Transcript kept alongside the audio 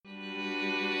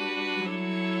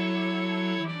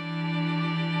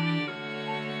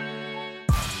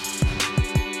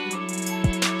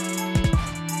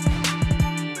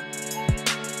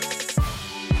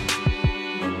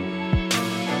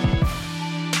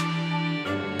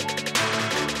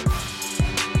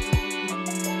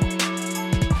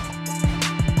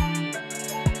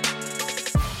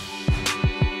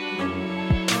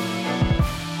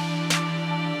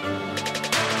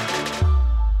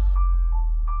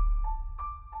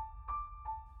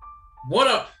What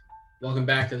up? Welcome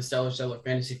back to the Stellar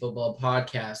Fantasy Football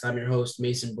Podcast. I'm your host,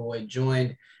 Mason Boyd,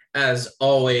 joined as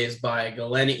always by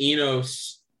Glenn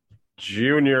Enos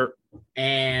Junior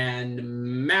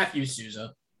and Matthew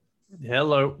Souza.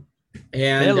 Hello.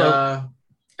 And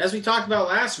as we talked about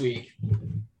last week,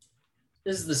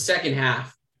 this is the second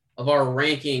half of our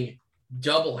ranking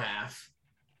double header.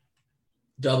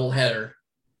 Double.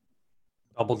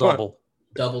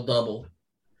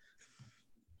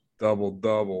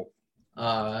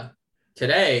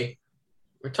 Today,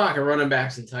 we're talking running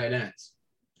backs and tight ends.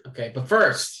 Okay, but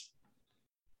first,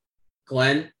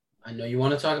 Glenn, I know you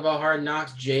want to talk about Hard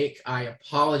Knocks. Jake, I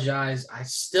apologize. I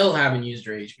still haven't used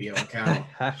your HBO account.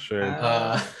 Shame.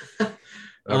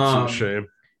 Absolute shame.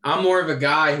 I'm more of a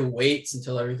guy who waits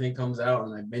until everything comes out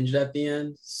and I binge it at the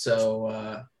end.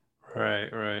 So,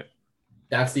 right.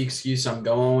 That's the excuse I'm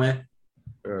going with.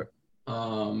 Right.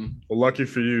 Well, lucky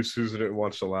for you, Susan didn't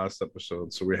watch the last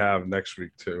episode, so we have next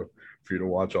week too for you to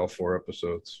watch all 4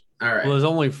 episodes. All right. Well, there's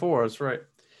only 4. That's right.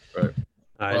 Right.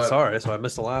 Sorry, so I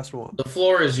missed the last one. The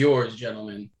floor is yours,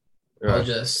 gentlemen. Yeah. I'll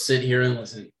just sit here and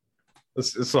listen.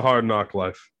 It's a hard knock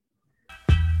life.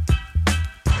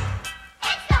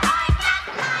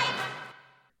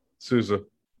 Sousa.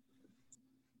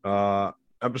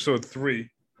 Episode 3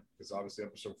 is obviously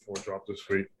episode 4 dropped this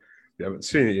week. We haven't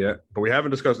seen it yet, but we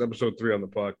haven't discussed episode 3 on the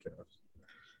podcast.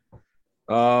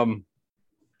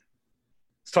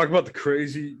 Let's talk about the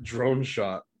crazy drone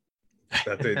shot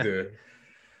that they did.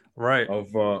 Right.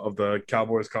 Of the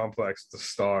Cowboys complex, the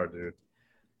star, dude.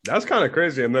 That's kind of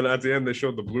crazy. And then at the end, they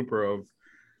showed the blooper of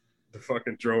the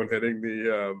fucking drone hitting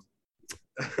the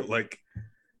like,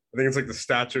 I think it's like the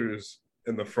statues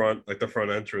in the front, like the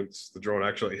front entrance. The drone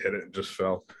actually hit it and just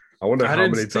fell. I wonder how many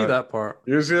times. I didn't see that part.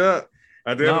 You see that?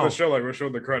 At the end of the show, like we're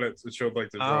showing the credits, it showed like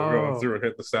the drone going through and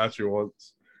hit the statue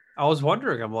once. I was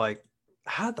wondering, I'm like,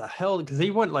 how the hell? Because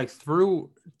he went like through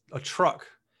a truck,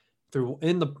 through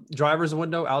in the driver's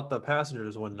window, out the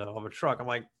passenger's window of a truck. I'm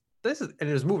like, and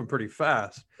it was moving pretty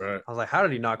fast. Right. I was like, how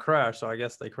did he not crash? So I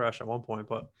guess they crashed at one point,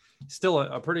 but still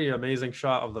a pretty amazing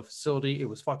shot of the facility. It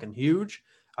was fucking huge.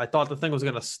 I thought the thing was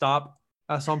going to stop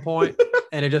at some point,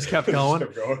 and it just kept going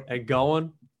and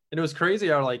going. And it was crazy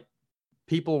how like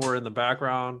people were in the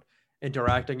background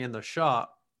interacting in the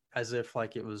shot as if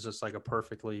like it was just like a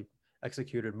perfectly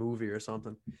executed movie or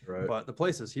something. Right. But the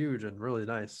place is huge and really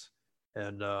nice.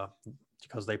 And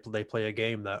because they play a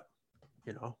game that,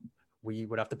 you know, we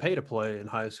would have to pay to play in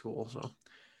high school. So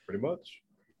pretty much.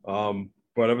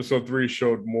 But episode 3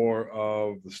 showed more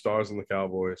of the stars and the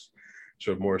Cowboys,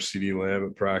 showed more CeeDee Lamb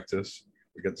at practice.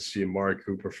 We got to see Amari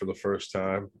Cooper for the first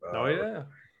time.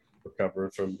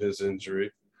 Recovering from his injury.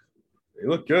 He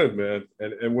looked good, man.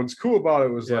 And what's cool about it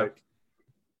was like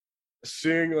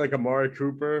seeing like Amari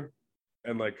Cooper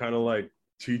and like kind of like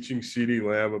teaching CeeDee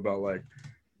Lamb about like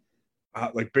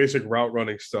basic route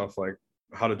running stuff, like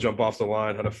how to jump off the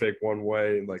line, how to fake one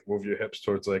way and like move your hips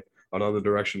towards like another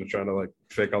direction to trying to like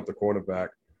fake out the cornerback.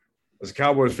 As a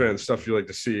Cowboys fan, stuff you like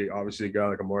to see. Obviously, a guy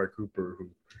like Amari Cooper, who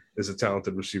is a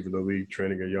talented receiver in the league,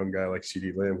 training a young guy like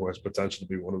CeeDee Lamb, who has potential to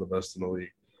be one of the best in the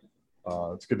league.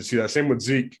 It's good to see that. Same with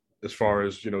Zeke, as far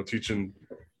as, you know, teaching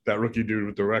that rookie dude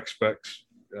with the rec specs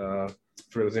for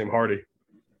the name Hardy.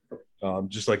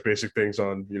 Just like basic things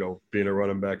on, you know, being a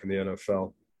running back in the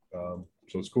NFL. So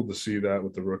it's cool to see that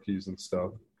with the rookies and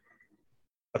stuff.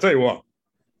 I'll tell you what,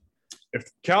 if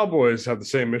the Cowboys have the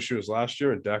same issue as last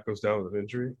year and Dak goes down with an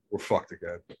injury, we're fucked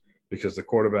again. Because the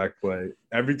quarterback play,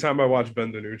 every time I watch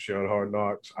Ben DiNucci on Hard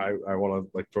Knocks, I want to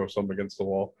like throw something against the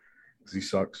wall because he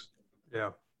sucks.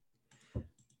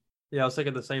 Yeah, I was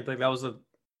thinking the same thing. That was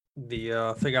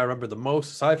the thing I remember the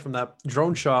most, aside from that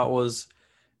drone shot, was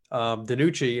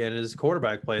DiNucci and his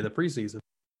quarterback play in the preseason.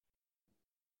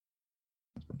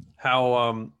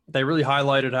 How they really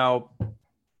highlighted how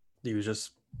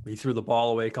he threw the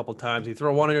ball away a couple of times. He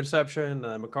threw one interception,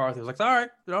 and McCarthy was like, all right,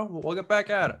 you know, we'll get back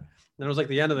at it. And it was like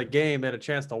the end of the game, they had a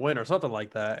chance to win or something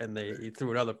like that, and he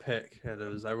threw another pick, and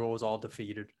everyone was all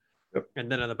defeated. Yep.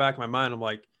 And then in the back of my mind, I'm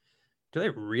like, do they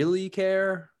really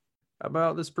care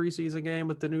about this preseason game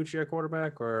with DiNucci at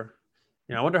quarterback? Or,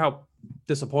 you know, I wonder how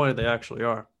disappointed they actually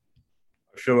are.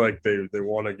 I feel like they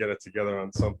want to get it together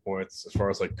on some points as far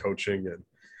as like coaching and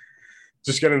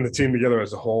just getting the team together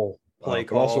as a whole. Play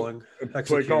calling,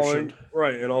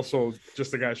 right, and also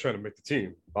just the guys trying to make the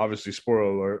team. Obviously, spoiler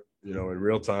alert, you know, in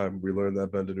real time, we learned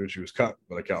that Ben DiNucci was cut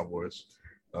by the Cowboys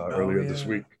earlier this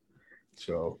week.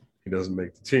 So he doesn't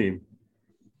make the team.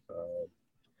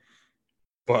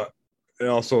 But and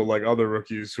also like other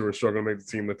rookies who are struggling to make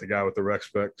the team, like the guy with the rec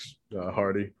specs,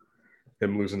 Hardy.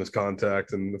 him losing his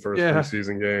contact in the first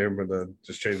preseason game, and then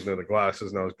just changing to the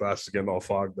glasses. Now his glasses getting all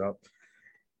fogged up.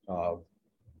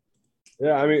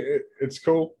 Yeah, I mean it's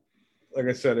cool. Like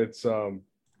I said, it's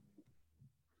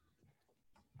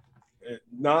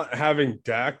not having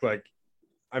Dak. Like,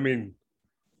 I mean,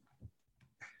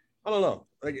 I don't know.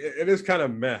 Like it is kind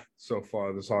of meh so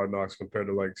far, this Hard Knocks, compared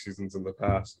to like seasons in the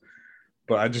past.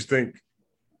 But I just think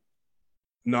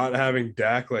not having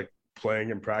Dak like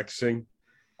playing and practicing,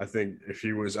 I think if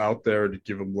he was out there to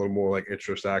give him a little more like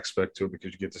interest aspect to it,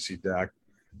 because you get to see Dak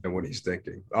and what he's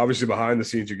thinking. Obviously, behind the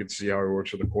scenes, you get to see how he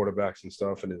works with the quarterbacks and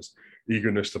stuff and his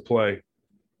eagerness to play.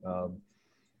 But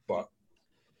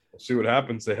we'll see what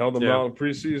happens. They held him out in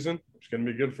preseason. It's going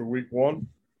to be good for week 1.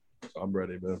 So I'm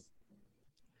ready, man.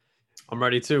 I'm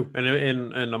ready too.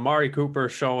 And Amari Cooper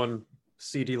showing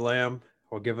CeeDee Lamb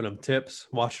or giving him tips,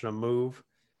 watching him move,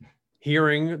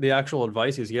 hearing the actual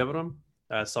advice he's giving him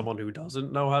as someone who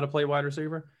doesn't know how to play wide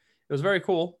receiver. It was very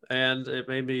cool, and it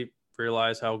made me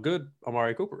realize how good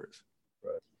Amari Cooper is.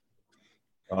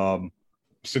 Right.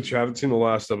 Since you haven't seen the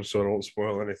last episode, I won't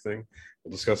spoil anything.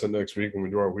 We'll discuss it next week when we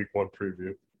do our week 1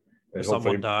 preview. Did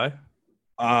someone die?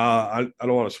 I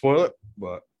don't want to spoil it,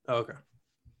 but okay.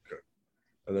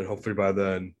 And then hopefully by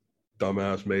then,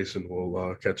 dumbass Mason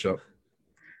will catch up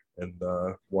and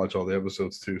watch all the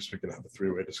episodes too, so we can have a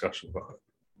 3-way discussion about it.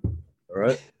 All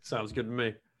right? Sounds good to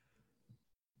me.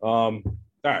 All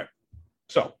right.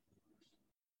 So,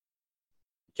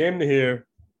 came to hear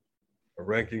our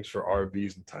rankings for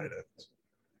RBs and tight ends.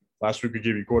 Last week we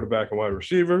gave you quarterback and wide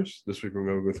receivers. This week we're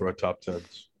going to go through our top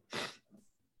 10s.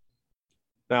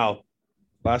 Now,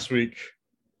 last week,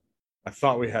 I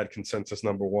thought we had consensus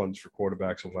number 1s for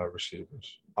quarterbacks and wide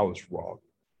receivers. I was wrong.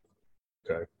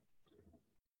 Okay.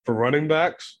 For running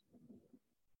backs,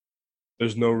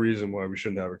 there's no reason why we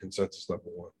shouldn't have a consensus number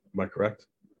 1. Am I correct?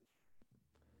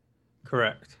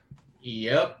 Correct.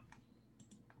 Yep.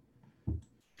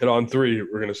 And on 3,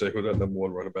 we're going to say who that number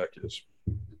 1 running back is.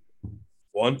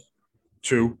 1,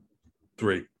 2,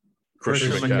 3.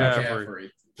 Christian McCaffrey.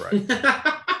 Right.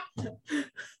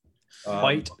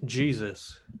 White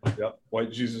Jesus. Yep.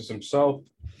 White Jesus himself.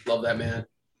 Love that man.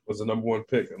 Was the number 1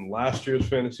 pick in last year's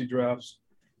fantasy drafts.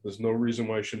 There's no reason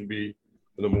why he shouldn't be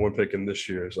the number 1 pick in this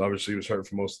year's. Obviously, he was hurt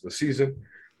for most of the season,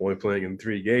 only playing in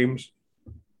 3 games.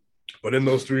 But in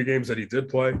those 3 games that he did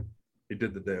play, he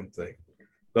did the damn thing.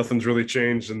 Nothing's really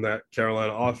changed in that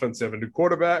Carolina offense. They have a new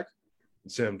quarterback,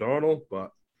 Sam Darnold,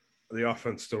 but the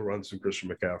offense still runs through Christian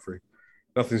McCaffrey.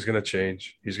 Nothing's going to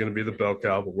change. He's going to be the bell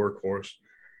cow, the workhorse.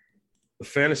 The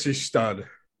fantasy stud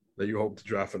that you hope to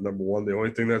draft at number 1. The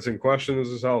only thing that's in question is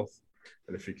his health,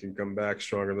 and if he can come back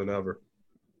stronger than ever.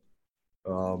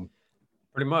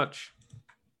 Pretty much.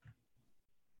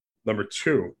 Number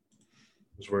 2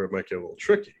 is where it might get a little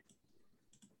tricky,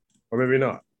 or maybe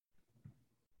not.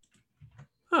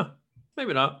 Huh?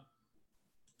 Maybe not.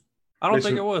 I don't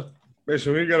think it would.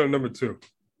 Mason, who you got at number 2?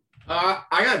 I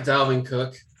got Dalvin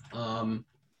Cook.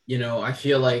 I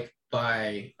feel like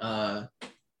by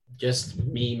just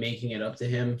me making it up to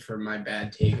him for my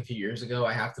bad take a few years ago,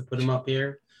 I have to put him up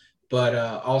here. But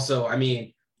also, I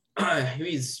mean,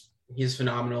 he's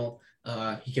phenomenal.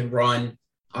 He can run,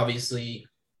 obviously,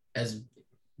 as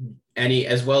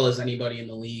well as anybody in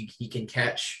the league. He can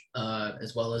catch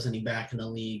as well as any back in the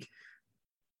league.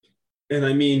 And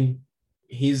I mean,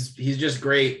 he's just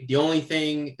great. The only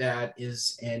thing that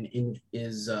is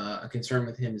a concern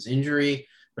with him is injury,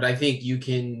 but I think you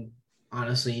can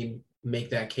honestly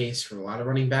make that case for a lot of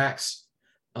running backs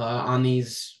on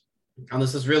this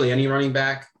list. Really, any running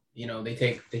back, they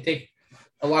take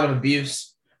a lot of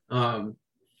abuse. And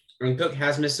Cook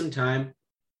has missed some time,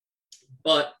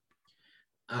 but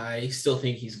I still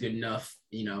think he's good enough.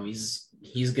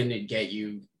 He's going to get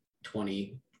you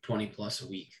 20 plus a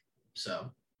week.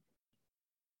 So.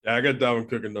 Yeah, I got Dalvin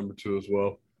Cook at number 2 as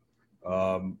well.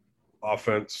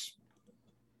 Offense,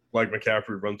 like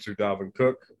McCaffrey, runs through Dalvin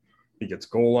Cook. He gets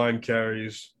goal line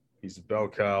carries. He's a bell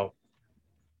cow.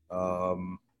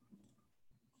 Dalvin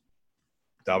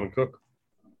Cook.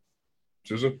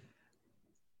 Susan?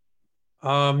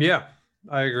 Yeah,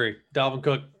 I agree. Dalvin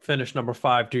Cook finished number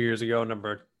 5 2 years ago,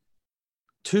 number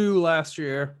 2 last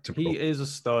year. Typical. He is a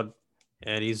stud,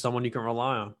 and he's someone you can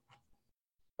rely on.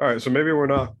 All right, so maybe we're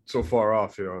not so far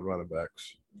off here on running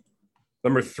backs.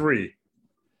 Number 3.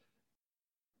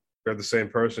 We have the same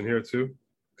person here too,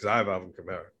 because I have Alvin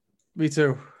Kamara. Me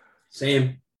too.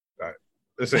 Same. All right,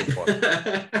 this ain't fun.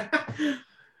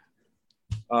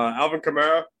 Alvin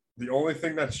Kamara, the only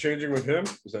thing that's changing with him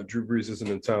is that Drew Brees isn't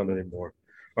in town anymore.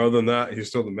 Other than that, he's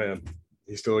still the man.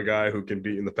 He's still a guy who can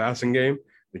beat in the passing game.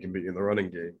 He can beat in the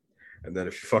running game. And then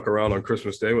if you fuck around on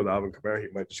Christmas Day with Alvin Kamara, he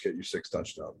might just get you 6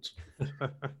 touchdowns.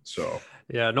 So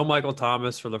yeah, no Michael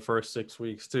Thomas for the first 6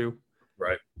 weeks too.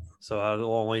 Right. So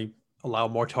that'll only allow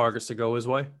more targets to go his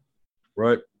way.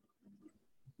 Right.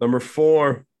 Number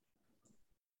 4.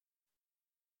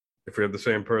 If we have the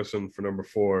same person for number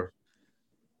 4,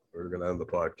 we're gonna end the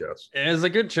podcast. There's a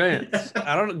good chance.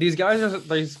 I don't know. These guys are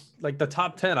like the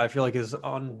top 10. I feel like is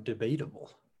undebatable.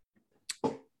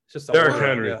 It's just Derrick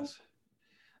Henry. Yes.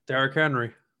 Derrick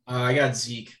Henry. I got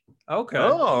Zeke. Okay.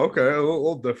 Oh, okay. A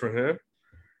little different here.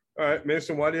 All right,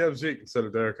 Mason. Why do you have Zeke instead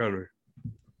of Derrick Henry?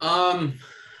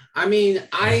 I mean,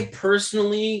 I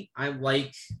personally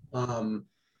like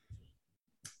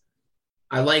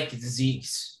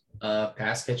Zeke's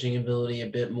pass catching ability a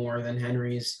bit more than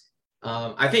Henry's.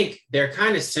 I think they're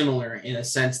kind of similar in a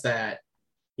sense that,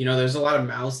 there's a lot of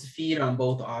mouths to feed on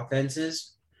both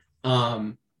offenses.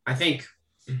 I think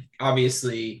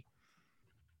obviously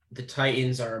the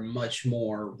Titans are a much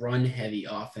more run heavy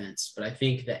offense, but I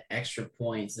think the extra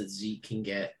points that Zeke can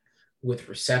get with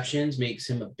receptions makes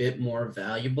him a bit more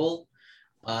valuable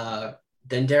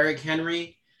than Derrick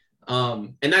Henry.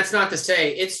 And that's not to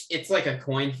say it's like a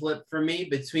coin flip for me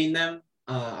between them,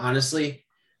 honestly,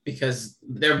 because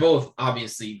they're both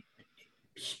obviously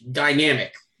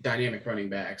dynamic running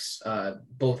backs,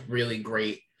 both really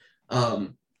great.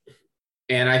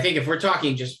 And I think if we're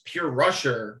talking just pure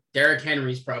rusher, Derrick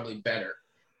Henry's probably better.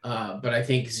 But I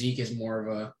think Zeke is more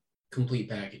of a complete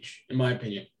package, in my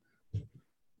opinion.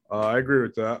 I agree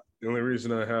with that. The only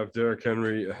reason I have Derrick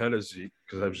Henry ahead of Zeke,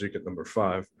 because I have Zeke at number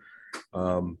 5,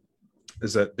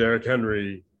 is that Derrick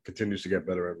Henry continues to get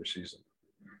better every season.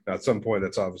 Now, at some point,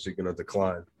 that's obviously going to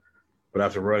decline. But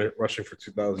after rushing for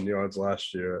 2,000 yards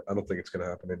last year, I don't think it's going to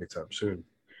happen anytime soon.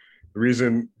 The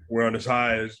reason we're on as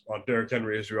high as on Derrick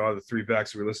Henry as we are the 3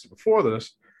 backs we listed before this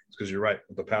is because you're right.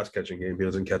 With the pass catching game, he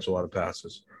doesn't catch a lot of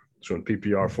passes. So in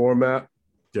PPR format,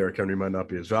 Derrick Henry might not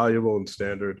be as valuable. In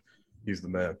standard, he's the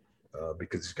man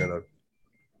because he's going to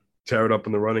tear it up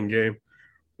in the running game.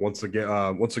 Once the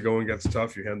going gets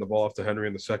tough, you hand the ball off to Henry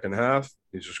in the second half.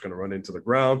 He's just going to run into the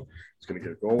ground. He's going to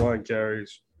get goal line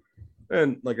carries.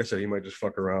 And like I said, he might just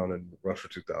fuck around and rush for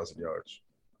 2,000 yards.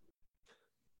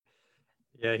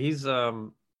 Yeah, he's I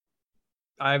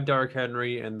have Derrick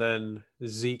Henry and then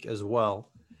Zeke as well.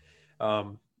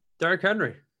 Derrick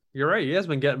Henry, you're right. He has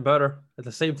been getting better. At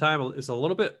the same time, it's a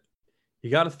little bit, you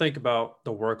got to think about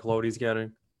the workload he's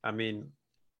getting. I mean,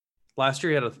 last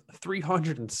year he had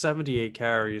 378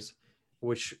 carries,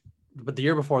 but the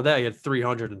year before that he had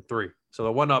 303. So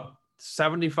it went up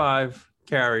 75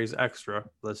 carries extra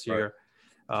this year.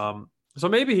 Right. So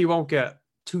maybe he won't get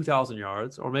 2,000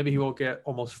 yards, or maybe he won't get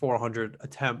almost 400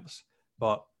 attempts.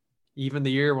 But even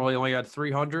the year where he only had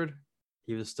 300,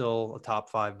 he was still a top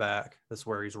 5 back. That's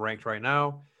where he's ranked right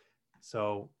now.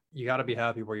 So you got to be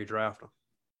happy where you draft him.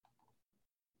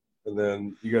 And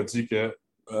then you got Zeke at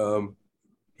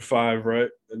 5, right?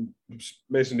 And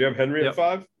Mason, do you have Henry at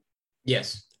 5?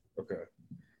 Yes. Okay.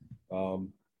 So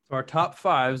our top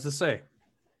 5 is the same,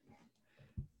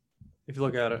 if you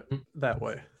look at it that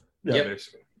way. Yeah,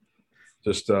 basically.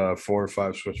 Just 4 and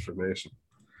 5 switch for Mason.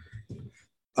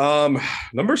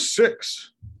 Number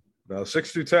 6. Now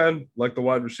 6 through 10, like the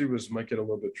wide receivers, might get a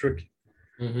little bit tricky.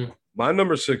 Mm-hmm. My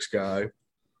number 6 guy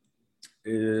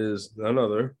is none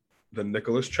other than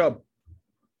Nicholas Chubb.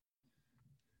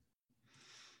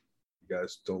 You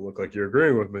guys don't look like you're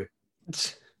agreeing with me.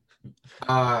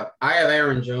 I have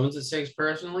Aaron Jones at 6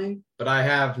 personally, but I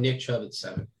have Nick Chubb at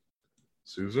 7.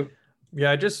 Susan?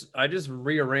 Yeah, I just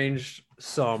rearranged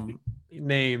some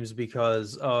names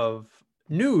because of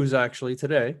news actually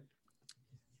today.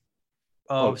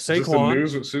 Saquon. Is this the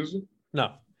news with Susan?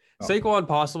 No. Oh. Saquon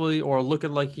possibly, or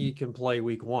looking like he can play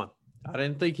week 1. I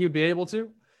didn't think he'd be able to,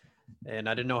 and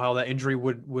I didn't know how that injury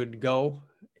would go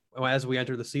as we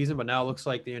enter the season, but now it looks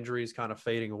like the injury is kind of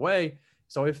fading away.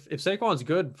 So if Saquon's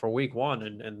good for week 1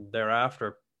 and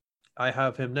thereafter, I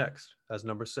have him next as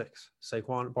number 6,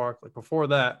 Saquon Barkley. Before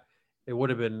that, it would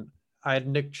have been, I had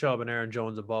Nick Chubb and Aaron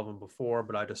Jones above him before,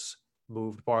 but I just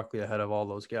moved Barkley ahead of all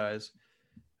those guys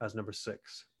as number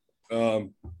 6.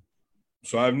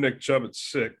 So I have Nick Chubb at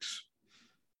 6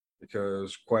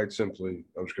 because, quite simply,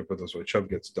 I'm just going to put it this way, Chubb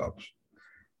gets dubs.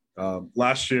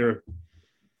 Last year,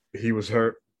 he was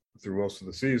hurt through most of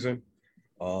the season,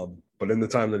 but in the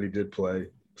time that he did play,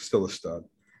 still a stud.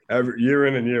 Every year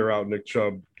in and year out, Nick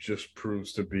Chubb just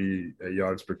proves to be a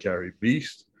yards per carry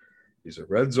beast. He's a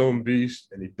red zone beast,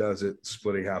 and he does it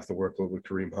splitting half the workload with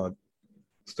Kareem Hunt.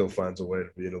 Still finds a way to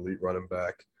be an elite running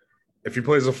back. If he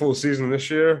plays a full season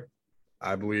this year,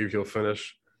 I believe he'll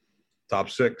finish top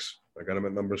 6. I got him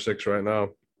at number 6 right now.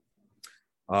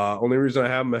 Only reason I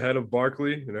have him ahead of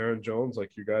Barkley and Aaron Jones,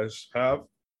 like you guys have.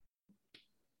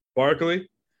 Barkley,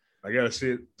 I got to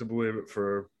see it to believe it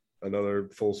for another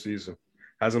full season.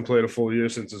 Hasn't played a full year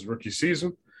since his rookie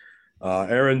season.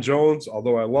 Aaron Jones,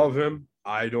 although I love him,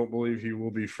 I don't believe he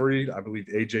will be freed. I believe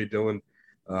A.J. Dillon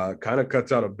kind of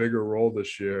cuts out a bigger role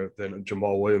this year than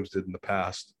Jamal Williams did in the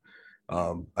past.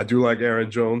 I do like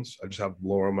Aaron Jones. I just have him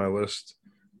lower on my list.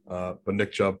 But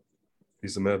Nick Chubb,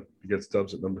 he's the man. He gets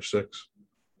dubs at number 6.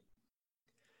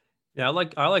 Yeah,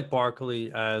 I like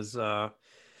Barkley as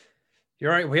you're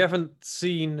right. We haven't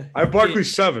seen. I have Barkley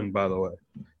 7, by the way.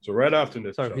 So right after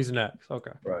Nick So Chubb. he's next.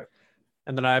 Okay. Right.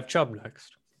 And then I have Chubb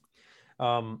next.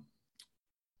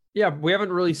 Yeah, we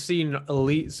haven't really seen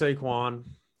elite Saquon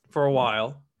for a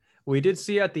while. We did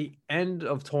see at the end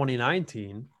of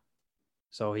 2019.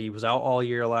 So he was out all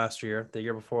year last year. The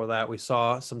year before that, we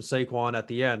saw some Saquon at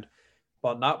the end,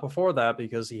 but not before that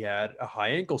because he had a high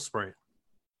ankle sprain.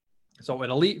 So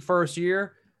an elite first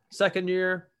year, second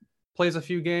year, plays a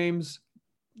few games,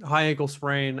 high ankle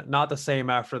sprain, not the same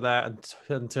after that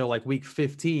until like week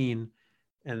 15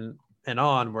 and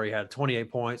on, where he had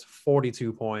 28 points,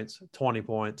 42 points, 20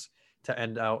 points to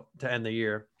end the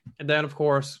year. And then, of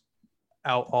course,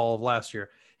 out all of last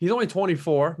year. He's only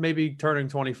 24, maybe turning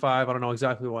 25. I don't know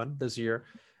exactly when this year.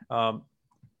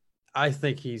 I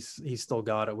think he's still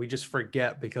got it. We just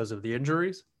forget because of the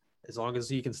injuries. As long as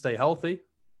he can stay healthy,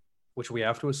 which we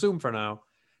have to assume for now,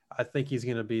 I think he's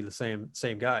going to be the same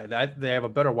guy. They have a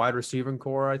better wide receiving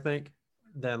core, I think,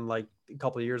 than like a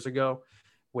couple of years ago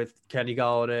with Kenny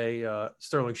Golladay,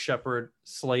 Sterling Shepard,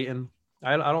 Slayton.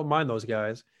 I don't mind those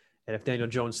guys. And if Daniel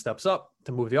Jones steps up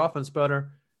to move the offense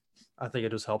better, I think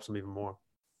it just helps him even more.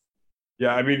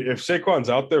 Yeah, I mean, if Saquon's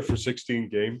out there for 16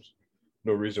 games,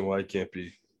 no reason why he can't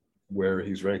be where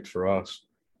he's ranked for us.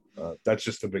 That's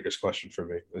just the biggest question for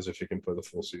me, is if he can play the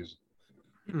full season.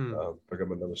 Pick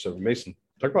up at number 7. Mason,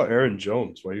 talk about Aaron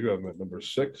Jones. Why you have him at number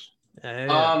 6?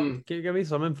 Can you give me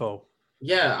some info?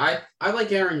 Yeah, I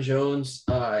like Aaron Jones.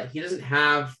 He doesn't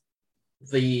have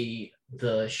the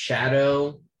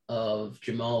shadow of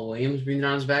Jamal Williams being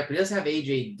on his back, but he does have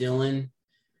A.J. Dillon.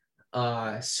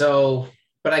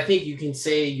 But I think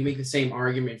you make the same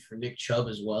argument for Nick Chubb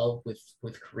as well with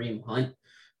Kareem Hunt.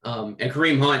 And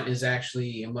Kareem Hunt is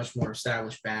actually a much more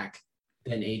established back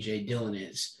than A.J. Dillon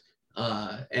is.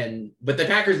 But the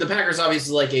Packers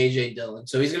obviously like A.J. Dillon,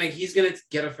 so he's gonna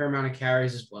get a fair amount of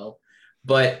carries as well.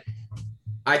 But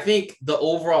I think the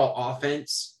overall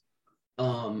offense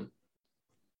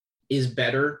is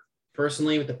better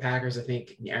personally with the Packers. I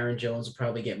think Aaron Jones will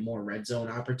probably get more red zone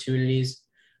opportunities,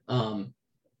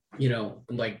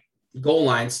 like goal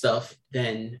line stuff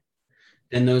than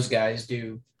those guys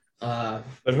do. And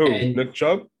who? Nick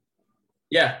Chubb?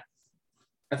 Yeah,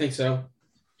 I think so.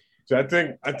 So I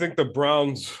think the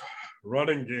Browns'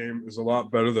 running game is a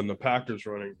lot better than the Packers'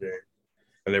 running game,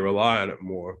 and they rely on it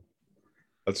more.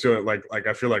 That's the only, like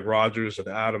I feel like Rodgers and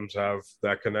Adams have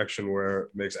that connection where it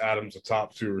makes Adams a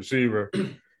top 2 receiver.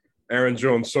 Aaron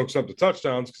Jones soaks up the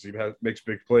touchdowns because he makes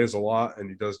big plays a lot, and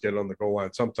he does get on the goal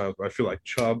line sometimes. But I feel like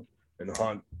Chubb and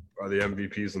Hunt are the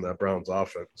MVPs in that Browns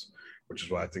offense, which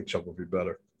is why I think Chubb will be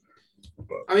better.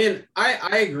 But I mean,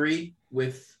 I agree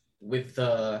with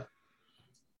that.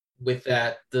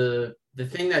 The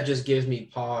thing that just gives me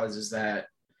pause is that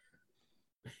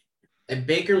at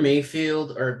Baker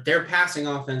Mayfield, or their passing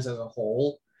offense as a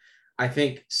whole, I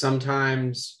think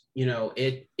sometimes,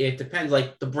 it depends.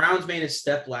 Like the Browns made a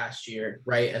step last year,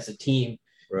 right, as a team.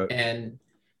 Right. And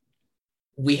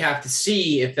we have to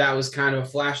see if that was kind of a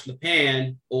flash in the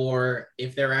pan or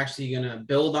if they're actually going to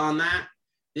build on that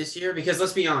this year. Because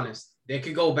let's be honest, they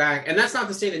could go back. And that's not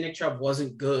to say that Nick Chubb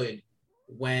wasn't good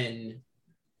when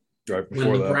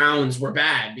the Browns were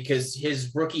bad, because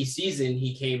his rookie season,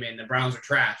 he came in, the Browns were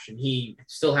trash, and he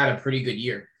still had a pretty good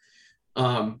year.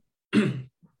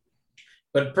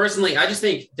 But personally, I just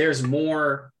think there's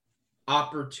more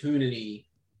opportunity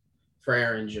for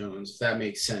Aaron Jones, if that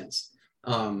makes sense.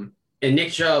 And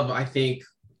Nick Chubb, I think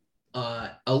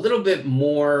a little bit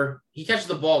more, he catches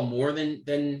the ball more than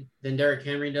Derrick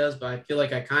Henry does, but I feel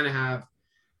like I kind of have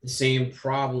the same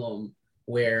problem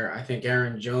where I think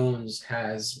Aaron Jones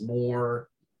has more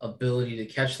ability to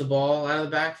catch the ball out of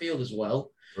the backfield as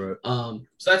well. Right.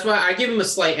 So that's why I give him a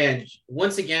slight edge.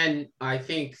 Once again, I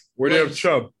think. Where do you have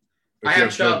Chubb? I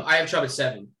have Chubb at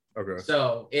 7. Okay.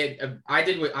 So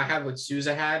I have what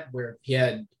Sousa had, where he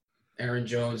had Aaron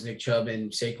Jones, Nick Chubb,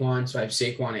 and Saquon. So I have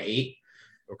Saquon at 8.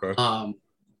 Okay.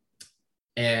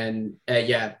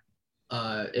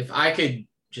 If I could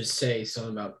just say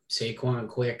something about Saquon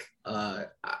quick.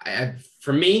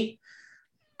 For me,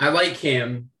 I like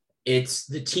him. it's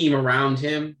the team around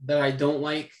him that I don't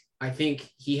like. I think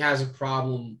he has a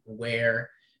problem where,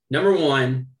 number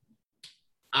one,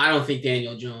 I don't think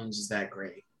Daniel Jones is that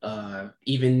great.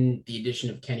 Even the addition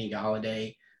of Kenny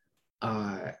Golladay,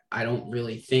 I don't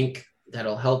really think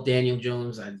that'll help Daniel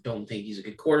Jones. I don't think he's a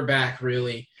good quarterback,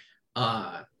 really.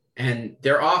 And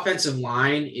their offensive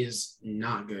line is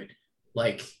not good.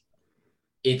 Like,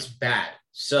 it's bad.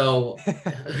 So,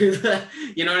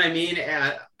 you know what I mean?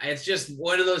 It's just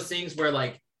one of those things where,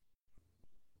 like,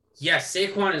 yes,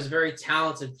 Saquon is a very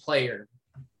talented player,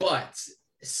 but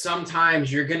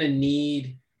sometimes you're gonna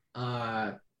need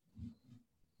Daniel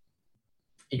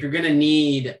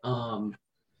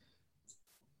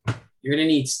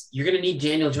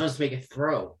Jones to make a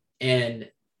throw,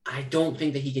 and I don't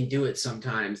think that he can do it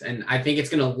sometimes, and I think it's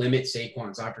gonna limit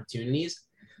Saquon's opportunities,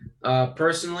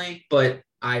 personally. But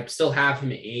I still have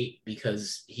him at 8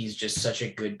 because he's just such a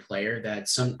good player that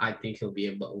I think he'll be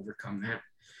able to overcome that,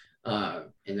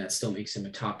 and that still makes him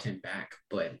a top 10 back.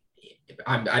 But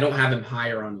I don't have him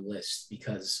higher on the list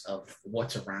because of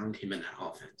what's around him in that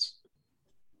offense.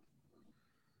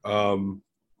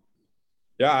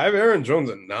 Yeah, I have Aaron Jones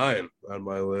at 9 on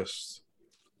my list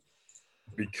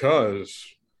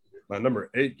because my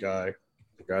number 8 guy,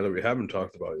 the guy that we haven't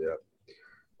talked about yet,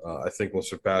 I think will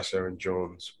surpass Aaron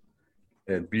Jones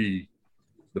and be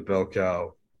the bell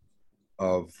cow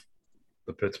of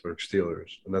the Pittsburgh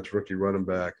Steelers, and that's rookie running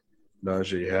back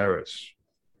Najee Harris.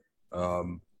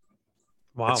 Wow.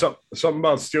 Something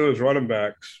about Steelers running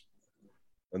backs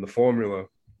and the formula,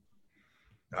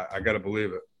 I got to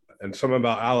believe it. And something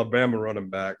about Alabama running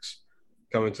backs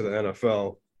coming to the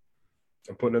NFL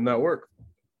and putting in that work.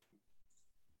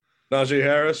 Najee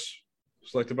Harris,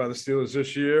 selected by the Steelers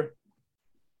this year,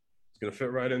 is going to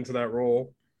fit right into that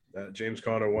role that James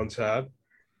Conner once had,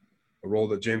 a role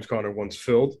that James Conner once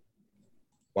filled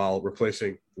while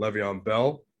replacing Le'Veon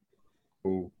Bell,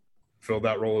 who filled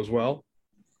that role as well,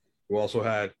 who also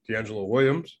had D'Angelo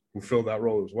Williams, who filled that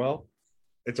role as well.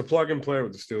 It's a plug and play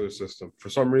with the Steelers system. For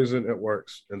some reason, it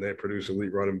works, and they produce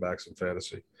elite running backs in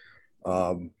fantasy.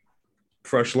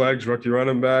 Fresh legs, rookie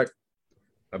running back.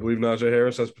 I believe Najee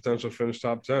Harris has potential to finish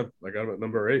top 10. I got him at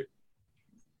number 8.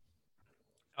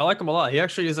 I like him a lot. He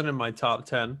actually isn't in my top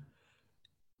 10.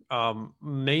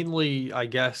 Mainly, I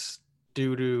guess,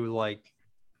 due to like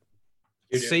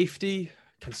safety,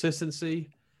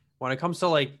 consistency. When it comes to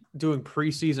like doing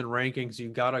preseason rankings, you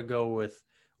got to go with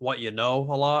what you know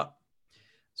a lot.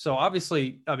 So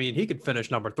obviously, I mean, he could finish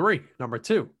number 3, number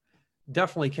 2.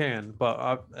 Definitely can,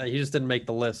 but he just didn't make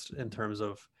the list in terms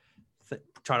of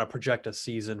trying to project a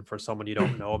season for someone you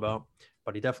don't know about.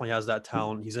 But he definitely has that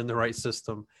talent. He's in the right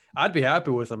system. I'd be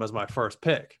happy with him as my first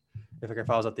pick if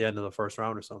I was at the end of the first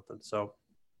round or something. So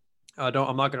I'm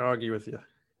not going to argue with you.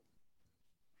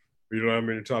 You don't have him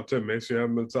in your top 10. Mason, you have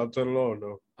him in the top 10 at all,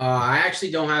 no? I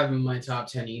actually don't have him in my top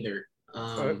 10 either.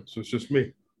 Right, so it's just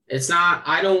me. It's not,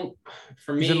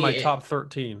 for me. He's in my top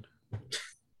 13.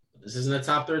 This isn't a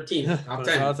top 13. Top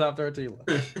 10. Not top 13.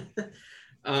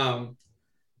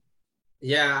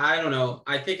 Yeah, I don't know.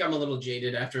 I think I'm a little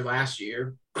jaded after last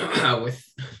year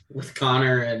with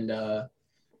Connor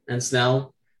and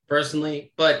Snell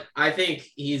personally, but I think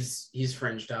he's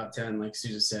fringe top 10, like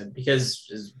Souza said, because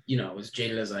as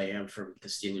jaded as I am from the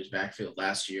Steelers backfield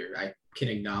last year, I can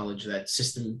acknowledge that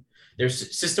system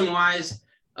wise,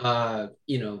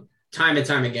 time and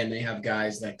time again, they have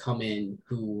guys that come in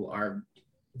who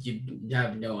you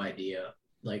have no idea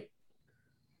like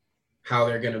how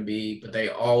they're going to be, but they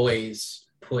always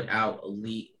put out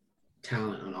elite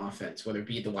talent on offense, whether it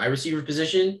be at the wide receiver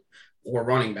position or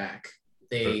running back.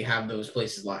 They have those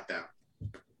places locked down.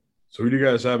 So who do you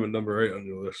guys have at number 8 on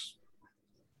your list?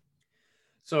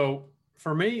 So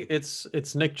for me, it's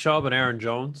Nick Chubb and Aaron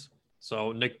Jones.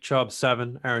 So Nick Chubb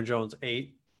 7, Aaron Jones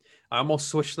 8. I almost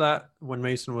switched that when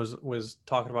Mason was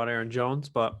talking about Aaron Jones,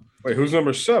 but wait, who's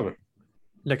number 7?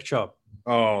 Nick Chubb.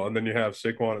 Oh, and then you have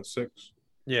Saquon at 6.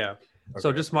 Yeah. Okay.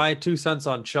 So just my 2 cents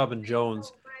on Chubb and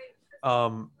Jones.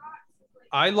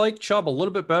 I like Chubb a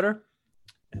little bit better,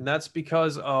 and that's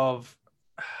because of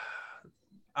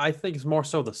I think it's more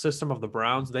so the system of the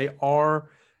Browns. They are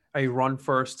a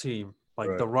run-first team.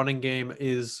 Like the running game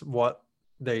is what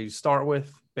they start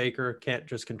with. Baker can't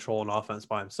just control an offense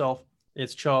by himself.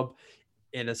 It's Chubb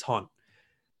and it's Hunt.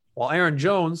 While Aaron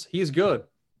Jones, he's good,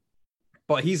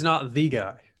 but he's not the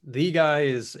guy. The guy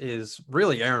is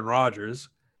really Aaron Rodgers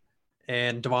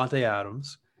and Devontae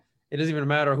Adams. It doesn't even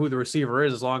matter who the receiver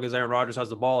is. As long as Aaron Rodgers has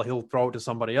the ball, he'll throw it to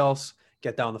somebody else,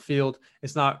 get down the field.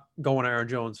 It's not going to Aaron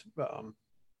Jones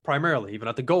primarily. Even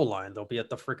at the goal line, they'll be at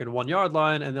the freaking 1 yard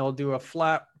line and they'll do a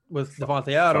flat with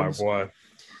Devontae Adams.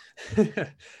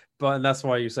 and that's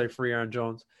why you say free Aaron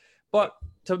Jones. But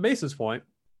to Mason's point,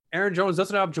 Aaron Jones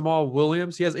doesn't have Jamal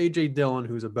Williams. He has A.J. Dillon,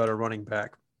 who's a better running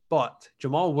back. But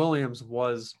Jamal Williams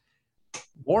was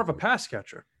more of a pass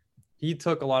catcher. He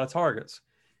took a lot of targets.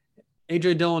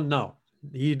 A.J. Dillon, no.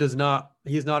 He does not.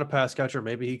 He's not a pass catcher.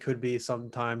 Maybe he could be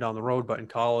sometime down the road, but in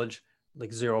college,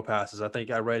 like 0 passes. I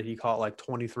think I read he caught like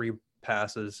 23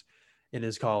 passes in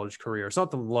his college career,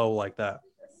 something low like that.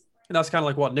 And that's kind of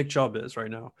like what Nick Chubb is right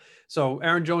now. So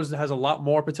Aaron Jones has a lot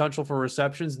more potential for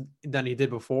receptions than he did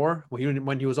before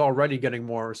when he was already getting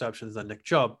more receptions than Nick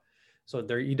Chubb. So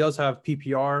there he does have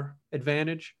PPR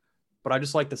advantage, but I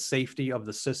just like the safety of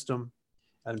the system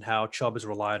and how Chubb is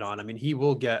relied on. I mean, he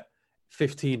will get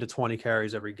 15 to 20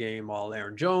 carries every game, while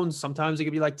Aaron Jones, sometimes it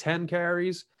could be like 10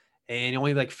 carries and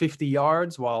only like 50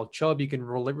 yards, while Chubb, you can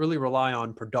really rely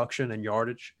on production and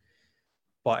yardage.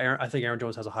 But I think Aaron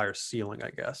Jones has a higher ceiling,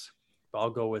 I guess. But I'll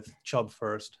go with Chubb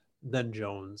first, then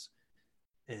Jones.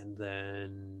 And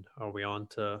then are we on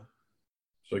to...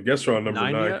 So I guess we're on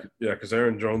number 9. Yet? Yeah, because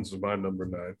Aaron Jones is my number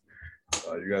 9.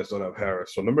 You guys don't have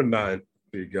Harris. So number 9,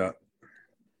 who you got?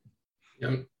 You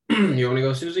want to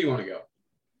go, Susie? You want to go?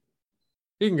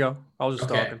 You can go. I was just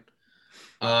talking.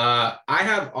 I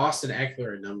have Austin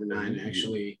Eckler at number 9,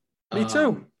 actually. Me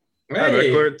too. I have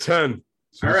Eckler at 10.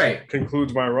 So all right.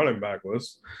 Concludes my running back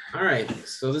list. All right.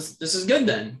 So this is good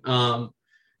then.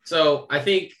 So I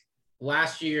think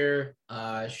last year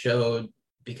showed,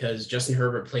 because Justin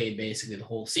Herbert played basically the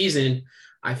whole season,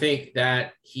 I think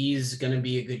that he's going to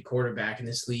be a good quarterback in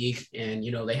this league. And,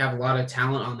 they have a lot of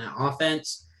talent on that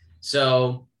offense.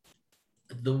 So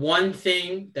the one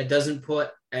thing that doesn't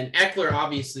put – and Eckler,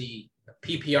 obviously,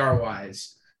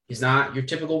 PPR-wise, he's not your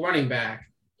typical running back.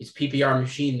 He's PPR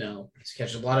machine, though. He's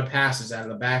catching a lot of passes out of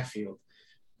the backfield.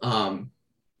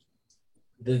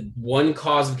 The one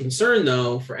cause of concern,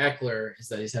 though, for Eckler is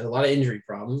that he's had a lot of injury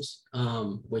problems,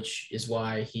 which is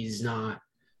why he's not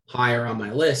higher on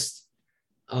my list,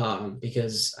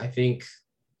 because I think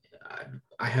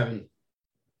I'm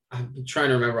trying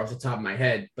to remember off the top of my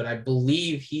head, but I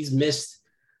believe he's missed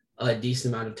a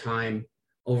decent amount of time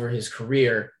over his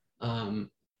career.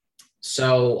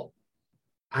 So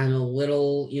I'm a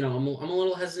little, I'm a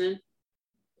little hesitant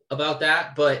about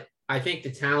that, but I think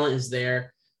the talent is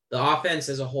there. The offense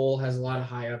as a whole has a lot of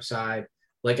high upside.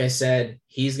 Like I said,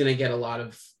 he's going to get a lot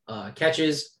of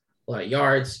catches, a lot of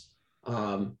yards,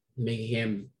 making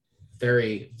him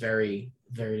very, very,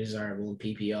 very desirable in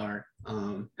PPR.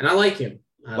 And I like him.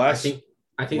 I think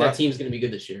that team's going to be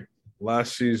good this year.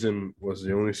 Last season was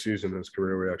the only season in his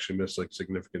career where he actually missed like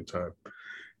significant time.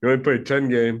 He only played 10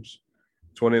 games.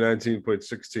 2019 played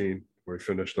 16, where he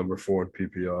finished number 4 in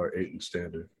PPR, 8 in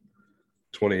standard.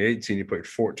 2018 he played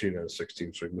 14 out of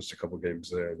 16, so he missed a couple games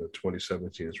there. And then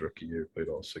 2017, his rookie year, played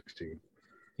all 16.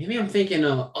 Maybe I'm thinking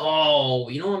of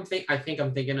I think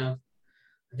I'm thinking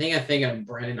of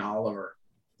Brandon Oliver. I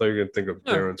thought you were gonna think of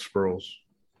Darren Sproles.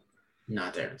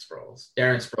 Not Darren Sproles.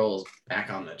 Darren Sproles back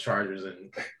on the Chargers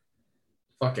in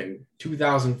fucking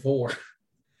 2004.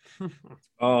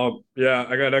 Yeah,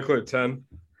 I got Eckler at 10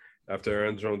 after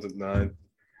Aaron Jones at 9.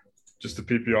 Just the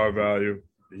PPR value.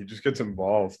 He just gets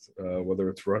involved, whether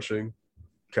it's rushing,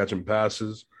 catching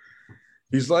passes.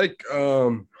 He's like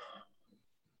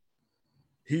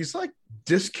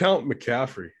discount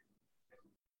McCaffrey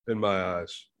in my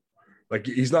eyes. Like,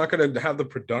 he's not going to have the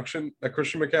production that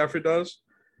Christian McCaffrey does,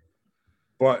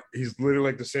 but he's literally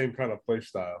like the same kind of play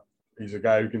style. He's a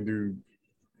guy who can do,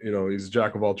 he's a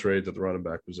jack of all trades at the running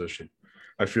back position.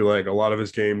 I feel like a lot of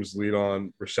his games lead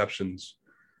on receptions,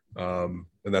 and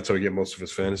that's how he get most of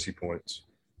his fantasy points.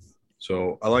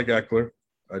 So I like Eckler.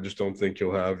 I just don't think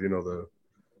he'll have, the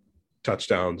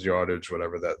touchdowns, yardage,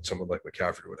 whatever that someone like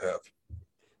McCaffrey would have.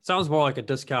 Sounds more like a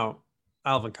discount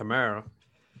Alvin Kamara.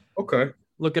 Okay.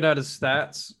 Looking at his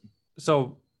stats.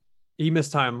 So he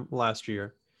missed time last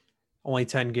year. Only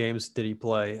 10 games did he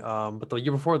play. But the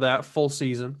year before that, full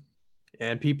season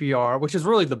and PPR, which is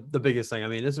really the biggest thing. I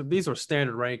mean, these are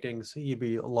standard rankings. He'd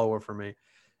be lower for me.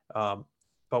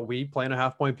 But we play in a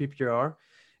half-point PPR.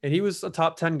 And he was a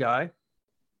top 10 guy.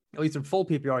 At least in full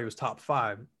PPR, he was top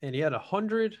 5. And he had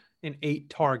 108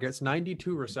 targets,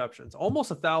 92 receptions, almost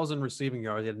 1,000 receiving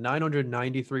yards. He had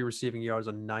 993 receiving yards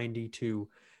and 92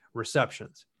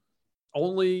 receptions.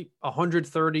 Only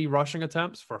 130 rushing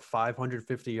attempts for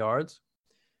 550 yards.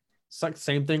 It's like the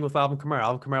same thing with Alvin Kamara.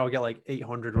 Alvin Kamara will get like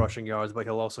 800 rushing yards, but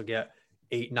he'll also get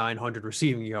 900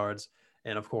 receiving yards.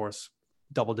 And, of course,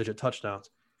 double-digit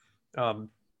touchdowns.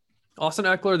 Austin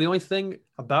Eckler, the only thing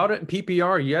about it in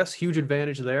PPR, yes, huge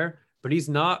advantage there, but he's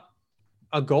not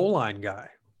a goal line guy.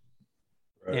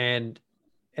 Right. And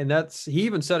And he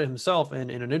even said it himself in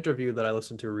an interview that I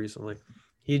listened to recently.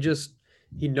 He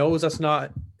knows that's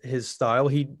not his style.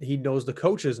 He knows the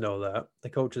coaches know that. The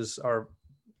coaches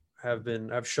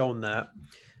have shown that.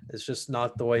 It's just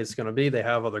not the way it's going to be. They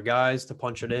have other guys to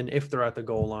punch it in if they're at the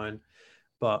goal line.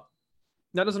 But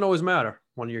that doesn't always matter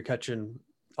when you're catching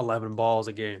 11 balls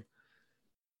a game.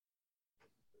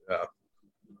 Yeah.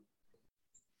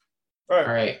 All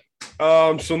right.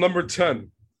 So number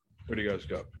 10, what do you guys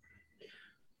got?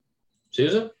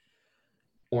 Souza?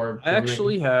 I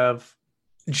actually have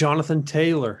Jonathan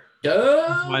Taylor.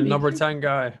 My number 10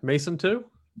 guy. Mason too?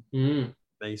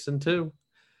 Mason too.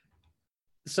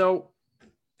 So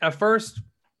at first,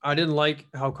 I didn't like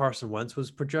how Carson Wentz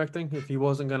was projecting. If he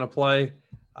wasn't going to play,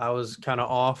 I was kind of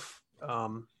off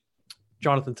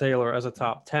Jonathan Taylor as a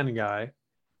top 10 guy.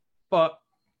 But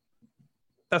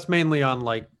that's mainly on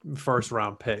like first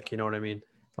round pick. You know what I mean?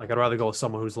 Like I'd rather go with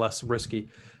someone who's less risky.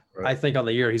 Right. I think on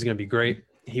the year he's going to be great.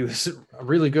 He was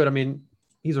really good. I mean,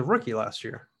 he's a rookie last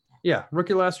year. Yeah,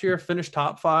 rookie last year, finished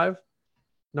top 5,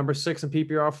 number 6 in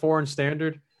PPR, 4 in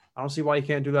standard. I don't see why he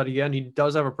can't do that again. He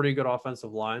does have a pretty good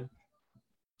offensive line.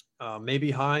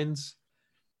 Maybe Hines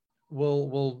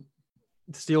will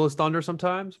steal his thunder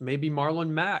sometimes. Maybe Marlon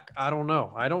Mack. I don't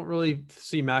know. I don't really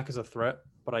see Mack as a threat,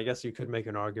 but I guess you could make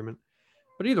an argument.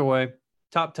 But either way,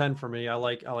 top 10 for me. I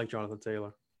like Jonathan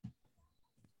Taylor.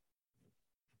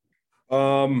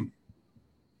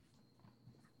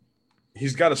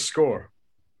 He's got to score.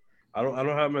 I don't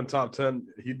have him in top 10.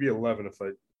 He'd be 11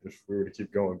 if we were to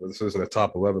keep going, but this isn't a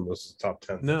top 11. This is a top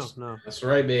 10. No. That's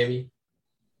right, baby.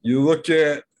 You look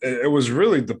at it was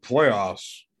really the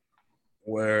playoffs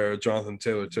where Jonathan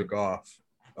Taylor took off.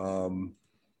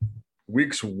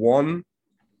 Weeks 1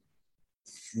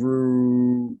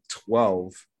 through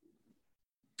 12,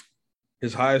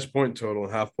 his highest point total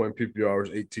in half-point PPR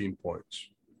was 18 points.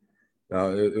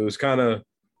 Now, it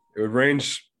would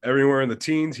range everywhere in the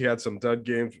teens. He had some dud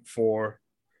games with 4,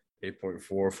 8.4,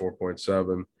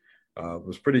 4.7. It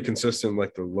was pretty consistent,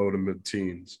 like the low to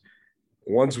mid-teens.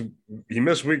 Once he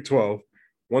missed week 12,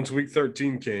 once week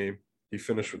 13 came, he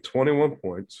finished with 21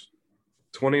 points,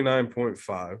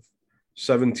 29.5,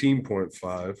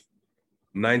 17.5,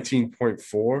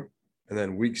 19.4, and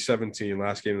then week 17,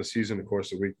 last game of the season, of course,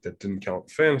 the week that didn't count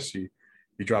fantasy,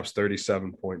 he drops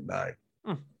 37.9.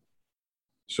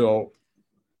 So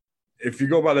if you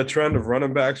go by the trend of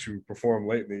running backs who perform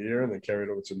late in the year and then carry it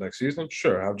over to the next season,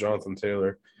 sure, have Jonathan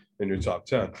Taylor in your top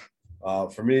 10.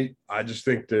 For me, I just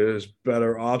think there's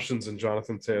better options than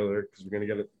Jonathan Taylor because we're going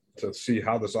to get to see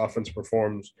how this offense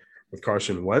performs with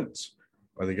Carson Wentz.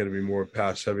 Are they going to be more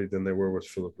pass heavy than they were with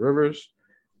Phillip Rivers?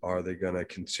 Are they going to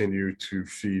continue to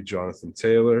feed Jonathan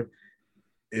Taylor?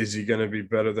 Is he going to be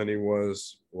better than he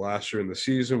was last year in the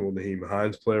season? Will Nyheim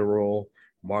Hines play a role?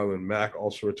 Marlon Mack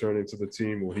also returning to the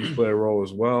team. Will he play a role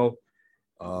as well?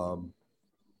 I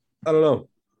don't know.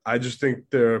 I just think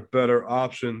there are better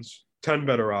options, 10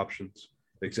 better options,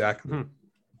 exactly,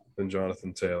 than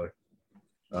Jonathan Taylor.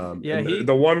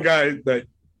 The one guy that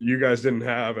you guys didn't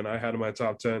have and I had in my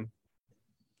top 10,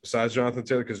 besides Jonathan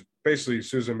Taylor, because basically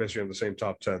Susan and Mitchell have the same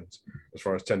top 10s as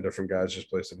far as 10 different guys just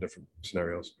placed in different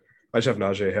scenarios. I just have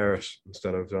Najee Harris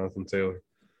instead of Jonathan Taylor.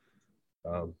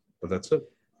 But that's it.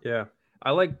 Yeah.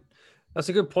 That's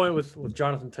a good point with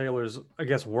Jonathan Taylor's, I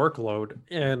guess, workload.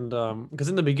 And because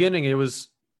in the beginning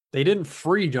they didn't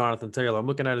free Jonathan Taylor. I'm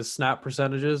looking at his snap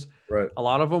percentages. Right. A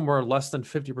lot of them were less than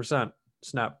 50%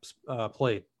 snaps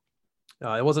played.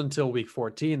 It wasn't until week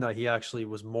 14 that he actually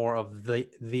was more of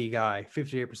the guy.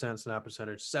 58% snap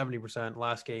percentage, 70%.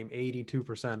 Last game,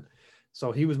 82%.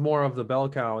 So he was more of the bell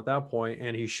cow at that point,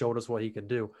 and he showed us what he could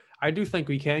do. I do think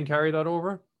we can carry that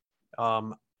over.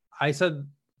 I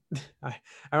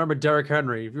remember Derrick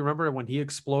Henry. If you remember when he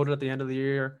exploded at the end of the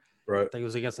year, right? I think it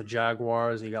was against the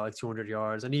Jaguars. He got like 200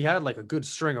 yards, and he had like a good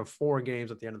string of 4 games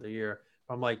at the end of the year.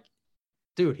 I'm like,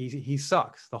 dude, he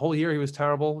sucks. The whole year he was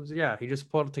terrible. Yeah, he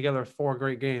just put together 4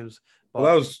 great games. Well,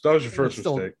 that was your first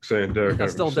mistake, saying Derrick Henry.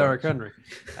 That's still Derrick Henry.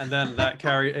 And then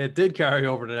it did carry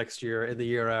over to next year and the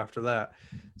year after that.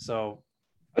 So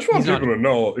I just want people to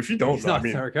know, if you don't he's know, not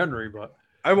Derrick Henry, but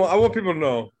I want people to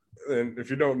know, and if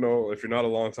you don't know, if you're not a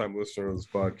longtime listener of this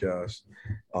podcast,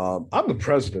 I'm the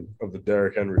president of the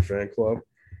Derrick Henry fan club.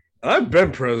 And I've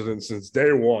been president since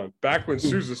day one, back when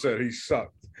Sousa said he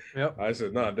sucked. Yep. I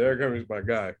said, nah, Derrick Henry's my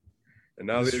guy. And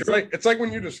now it's like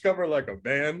when you discover like a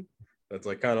band that's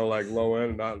like kind of like low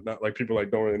end, not like people like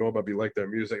don't really know about, but like their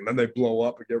music, and then they blow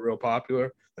up and get real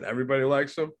popular, and everybody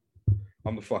likes them.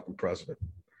 I'm the fucking president.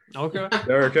 Okay.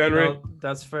 Derrick Henry. No,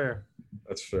 that's fair.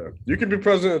 That's fair. You can be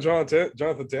president of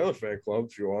Jonathan Taylor fan club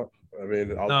if you want. I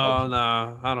mean, I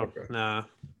don't. Okay. Nah.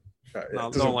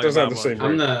 No, doesn't have the same.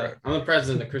 I'm the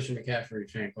president of the Christian McCaffrey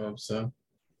fan club, so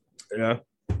yeah,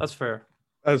 that's fair.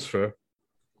 That's fair.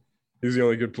 He's the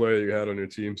only good player you had on your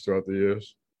teams throughout the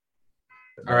years.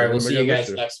 All right, we'll see you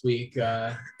guys next week.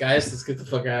 Guys, let's get the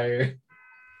fuck out of here.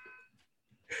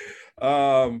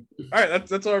 All right,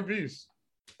 that's our piece.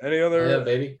 Any other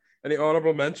baby? Any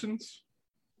honorable mentions?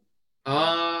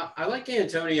 I like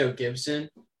Antonio Gibson.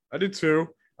 I did too.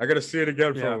 I got to see it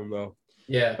again from him though.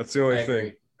 Yeah, that's the only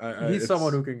thing. He's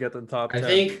someone who can get the top 10.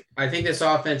 I think this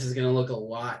offense is going to look a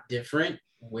lot different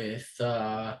with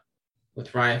Ryan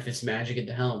Fitzmagic at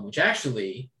the helm, which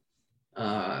actually,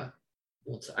 I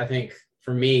think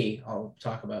for me, I'll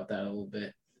talk about that a little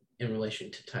bit in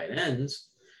relation to tight ends.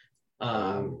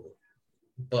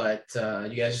 But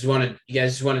you guys just want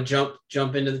to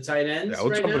jump into the tight ends? Yeah,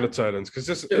 we'll jump into tight ends because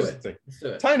this is the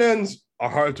thing. Tight ends are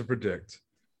hard to predict,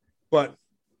 but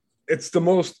it's the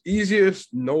most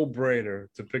easiest no-brainer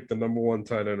to pick the number one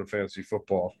tight end in fantasy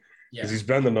football because he's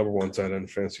been the number one tight end in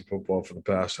fantasy football for the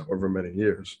past however many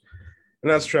years, and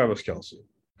that's Travis Kelce.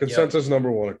 Consensus number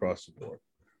one across the board.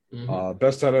 Mm-hmm.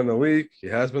 Best tight end in the league. He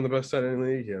has been the best tight end in the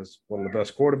league. He has one of the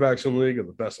best quarterbacks in the league and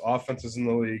the best offenses in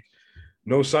the league.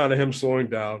 No sign of him slowing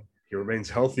down. He remains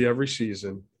healthy every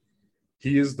season.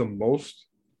 He is the most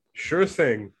sure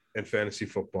thing in fantasy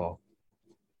football.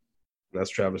 And that's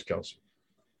Travis Kelce.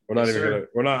 I'm not even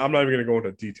gonna go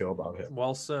into detail about him.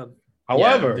 Well said.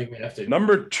 However,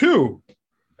 number two,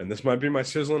 and this might be my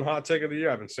sizzling hot take of the year.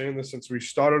 I've been saying this since we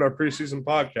started our preseason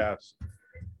podcast.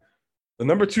 The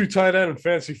number two tight end in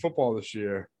fantasy football this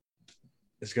year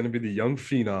is going to be the young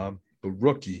phenom, the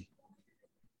rookie,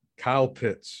 Kyle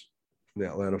Pitts from the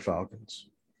Atlanta Falcons.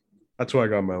 That's why I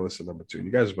got my list at number two. And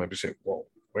you guys might be saying, whoa,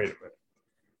 wait a minute.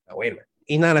 Now, wait a minute.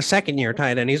 He's not a second-year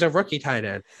tight end. He's a rookie tight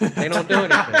end. They don't do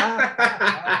anything.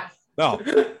 No.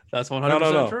 That's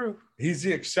 100% true. He's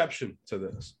the exception to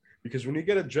this. Because when you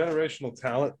get a generational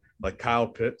talent like Kyle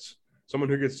Pitts, someone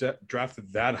who gets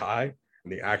drafted that high in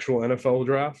the actual NFL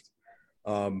draft,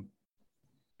 in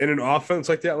an offense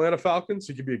like the Atlanta Falcons,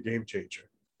 he could be a game changer.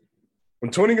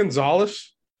 When Tony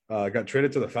Gonzalez got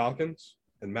traded to the Falcons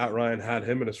and Matt Ryan had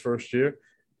him in his first year,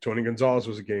 Tony Gonzalez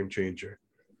was a game changer.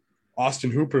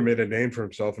 Austin Hooper made a name for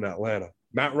himself in Atlanta.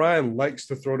 Matt Ryan likes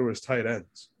to throw to his tight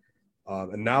ends.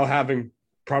 And now having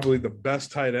probably the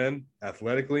best tight end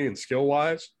athletically and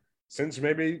skill-wise since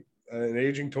maybe an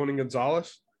aging Tony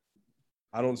Gonzalez,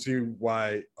 I don't see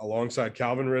why alongside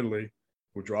Calvin Ridley,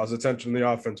 who draws attention to the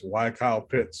offense, why Kyle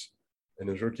Pitts in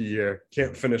his rookie year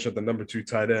can't finish at the number two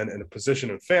tight end in a position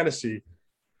in fantasy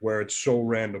where it's so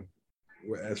random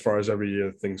as far as every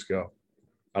year things go.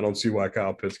 I don't see why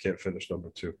Kyle Pitts can't finish number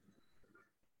two.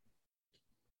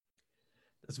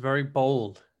 It's very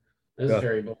bold. It is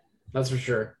very bold. That's for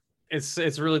sure. It's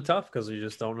really tough because you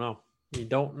just don't know. You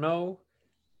don't know.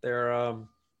 There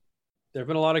have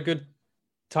been a lot of good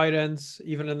tight ends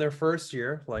even in their first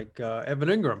year, like Evan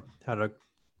Ingram had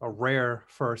a rare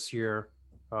first year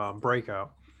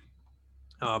breakout,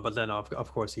 but then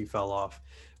of course he fell off.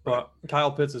 But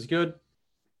Kyle Pitts is good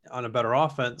on a better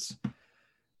offense,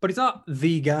 but he's not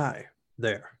the guy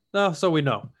there. No, so we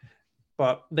know.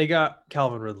 But they got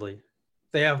Calvin Ridley.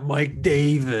 They have Mike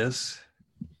Davis.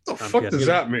 What the fuck does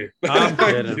that mean?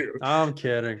 I'm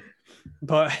kidding.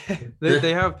 But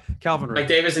they have Calvin Ridley. Mike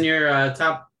Davis in your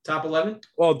top 11?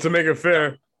 Well, to make it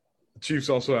fair, the Chiefs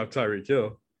also have Tyreek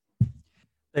Hill.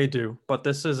 They do, but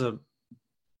this isn't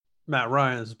Matt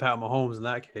Ryan. This is Pat Mahomes in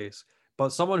that case. But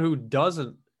someone who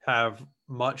doesn't have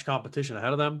much competition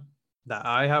ahead of them that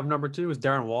I have number two is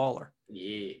Darren Waller.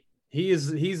 Yeah. He's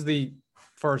the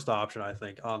first option, I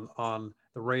think, on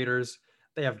the Raiders.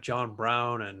 They have John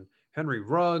Brown and Henry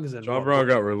Ruggs. And John Brown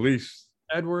got released.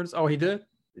 Edwards. Oh, he did?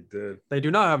 He did. They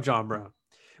do not have John Brown.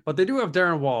 But they do have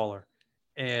Darren Waller.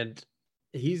 And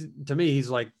to me, he's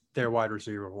like their wide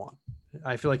receiver one.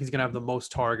 I feel like he's going to have the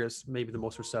most targets, maybe the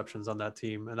most receptions on that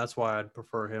team. And that's why I'd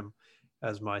prefer him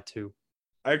as my two.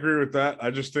 I agree with that.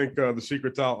 I just think the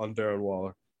secret's out on Darren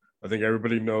Waller. I think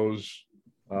everybody knows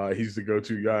he's the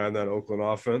go-to guy on that Oakland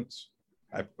offense.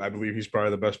 I believe he's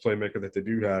probably the best playmaker that they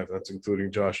do have. That's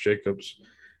including Josh Jacobs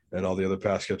and all the other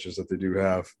pass catchers that they do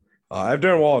have. I have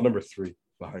Darren Waller at number 3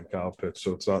 behind Kyle Pitts,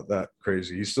 so it's not that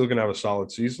crazy. He's still going to have a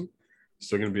solid season.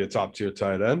 Still going to be a top-tier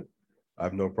tight end. I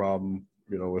have no problem,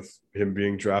 with him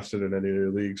being drafted in any of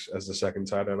your leagues as the second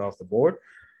tight end off the board.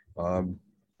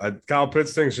 Kyle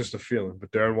Pitts thing is just a feeling,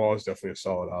 but Darren Waller is definitely a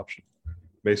solid option.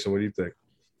 Mason, what do you think?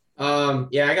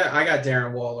 Yeah, I got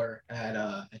Darren Waller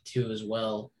at 2 as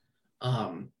well.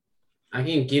 I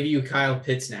can give you Kyle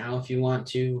Pitts now if you want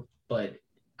to, but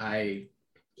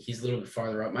he's a little bit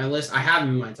farther up my list. I have him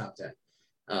in my top 10.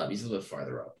 He's a little bit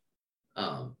farther up.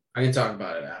 I can talk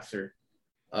about it after.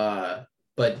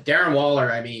 But Darren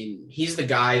Waller, I mean, he's the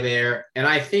guy there. And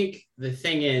I think the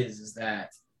thing is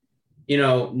that,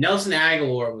 Nelson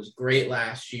Aguilar was great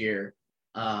last year.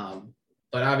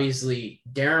 But obviously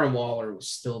Darren Waller was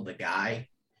still the guy.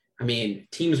 I mean,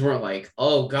 teams weren't like,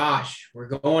 oh gosh, we're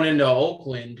going into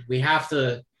Oakland. We have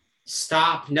to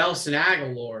stop Nelson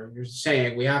Aguilar. You're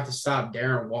saying we have to stop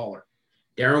Darren Waller.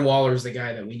 Darren Waller is the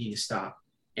guy that we need to stop.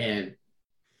 And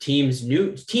teams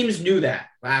knew that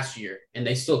last year, and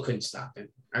they still couldn't stop him.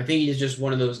 I think he's just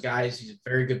one of those guys. He's a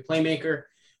very good playmaker.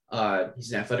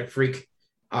 He's an athletic freak,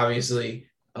 obviously,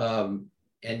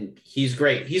 and he's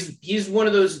great. He's one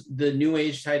of the new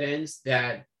age tight ends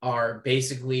that are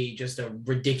basically just a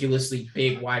ridiculously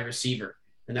big wide receiver,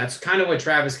 and that's kind of what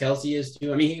Travis Kelce is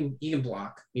too. I mean, he can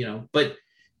block, but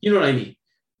you know what I mean.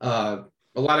 A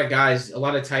lot of guys, a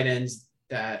lot of tight ends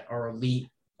that are elite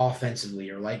offensively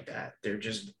are like that. They're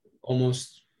just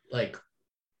almost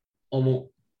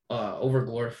over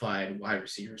glorified wide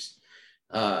receivers.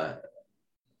 And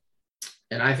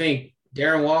I think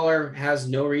Darren Waller has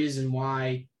no reason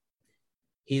why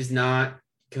he's not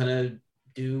gonna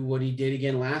do what he did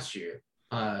again last year.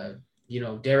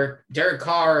 Derek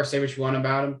Carr, say what you want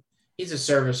about him. He's a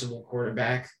serviceable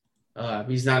quarterback.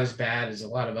 He's not as bad as a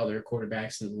lot of other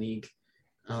quarterbacks in the league.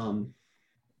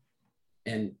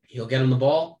 And he'll get him the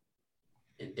ball,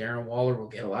 and Darren Waller will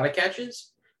get a lot of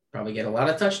catches, probably get a lot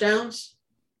of touchdowns,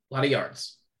 a lot of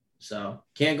yards. So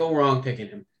can't go wrong picking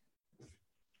him.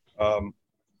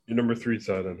 Your number 3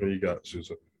 tight end. Who you got,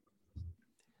 Susan?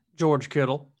 George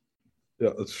Kittle.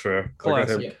 Yeah, that's fair.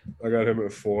 Classic. I got him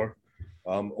at 4.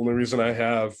 Only reason I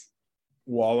have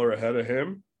Waller ahead of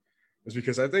him is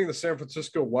because I think the San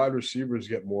Francisco wide receivers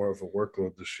get more of a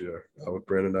workload this year with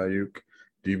Brandon Ayuk,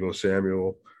 Deebo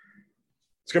Samuel.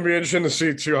 It's going to be interesting to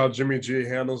see, too, how Jimmy G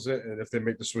handles it and if they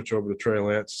make the switch over to Trey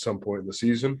Lance at some point in the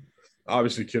season.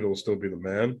 Obviously, Kittle will still be the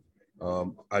man.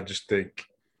 I just think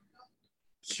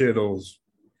Kittle's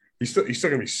he's still going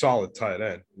to be solid tight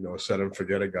end, set and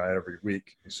forget a guy every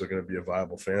week. He's still going to be a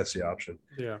viable fantasy option.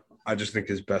 Yeah. I just think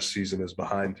his best season is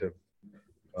behind him.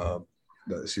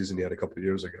 The season he had a couple of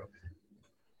years ago.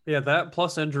 Yeah, that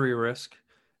plus injury risk.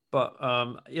 But,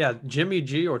 Jimmy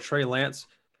G or Trey Lance,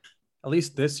 at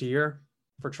least this year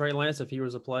for Trey Lance, if he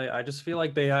was to play, I just feel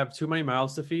like they have too many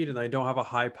mouths to feed and they don't have a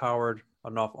high-powered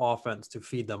enough offense to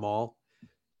feed them all.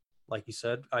 Like you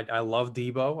said, I love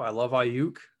Deebo. I love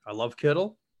Ayuk. I love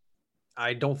Kittle.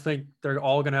 I don't think they're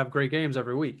all going to have great games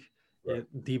every week. Right.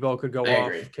 Deebo could go off.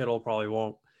 Agree. Kittle probably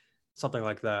won't. Something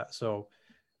like that. So,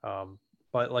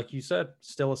 but like you said,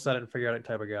 still a set it and figure out it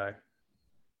type of guy.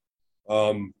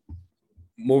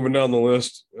 Moving down the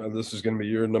list, this is going to be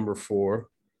your number 4.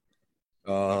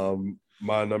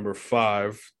 My number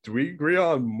 5. Do we agree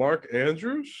on Mark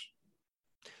Andrews?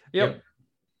 Yep.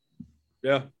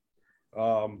 Yeah.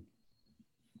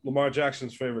 Lamar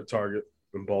Jackson's favorite target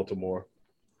in Baltimore.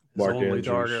 Mark Andrews.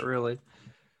 Target, really.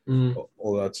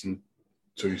 All that's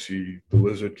so you see the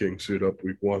Lizard King suit up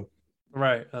week 1.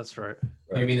 Right, that's right.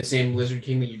 You mean the same Lizard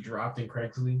King that you dropped in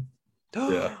Craig's league?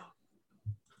 Yeah.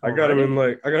 I got him in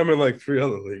like 3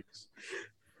 other leagues.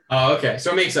 Oh, okay.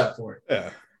 So it makes up for it. Yeah.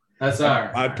 That's all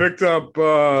right. I picked up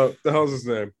the hell's his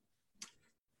name?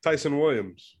 Tyson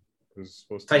Williams. Who's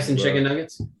supposed to Tyson Chicken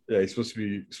Nuggets? Yeah, he's supposed to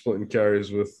be splitting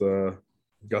carries with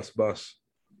Gus Bus.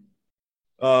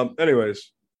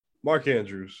 Anyways, Mark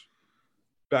Andrews,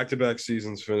 back-to-back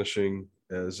seasons finishing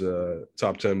as a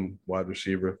top 10 wide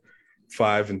receiver,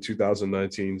 5 in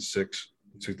 2019, 6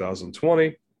 in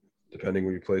 2020. Depending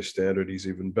when you play standard, he's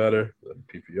even better than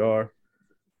PPR.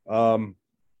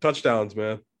 Touchdowns,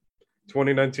 man.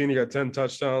 2019, he got 10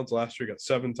 touchdowns. Last year, he got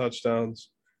 7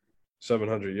 touchdowns,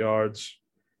 700 yards.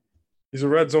 He's a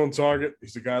red zone target.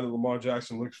 He's the guy that Lamar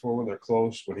Jackson looks for when they're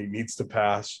close, when he needs to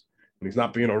pass, when he's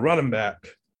not being a running back.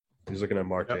 He's looking at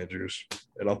Mark Andrews,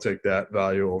 and I'll take that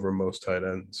value over most tight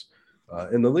ends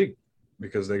in the league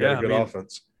because they got a good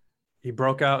offense. He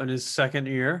broke out in his second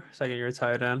year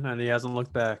tight end, and he hasn't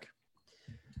looked back.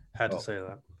 Had to say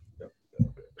that. Yep.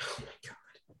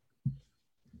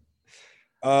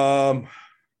 Oh, my God.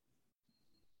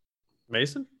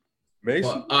 Mason?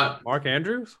 Well, Mark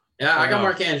Andrews? Yeah, I got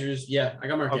Mark Andrews. Yeah, I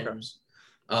got Mark Andrews.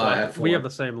 We have the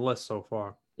same list so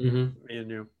far. Mm-hmm. Me and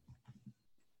you.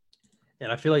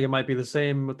 And I feel like it might be the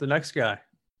same with the next guy.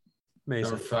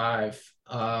 Mason. Number 5.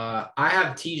 I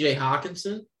have TJ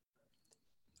Hawkinson.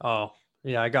 Oh,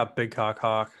 yeah, I got Big Cock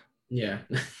Hawk. Yeah.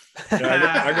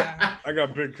 I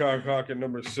got Big Cock Hawk at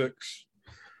number 6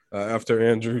 after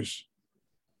Andrews.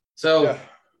 So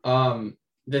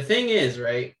the thing is,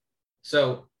 right?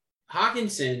 So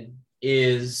Hawkinson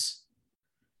is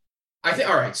I think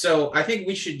all right. So I think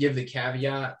we should give the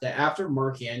caveat that after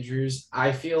Mark Andrews,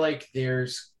 I feel like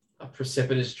there's a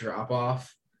precipitous drop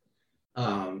off.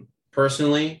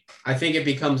 Personally, I think it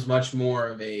becomes much more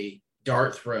of a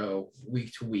dart throw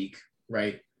week to week,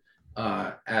 right?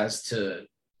 As to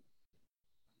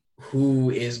who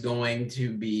is going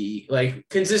to be like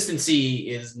consistency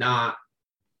is not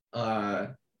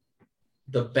the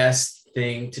best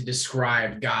thing to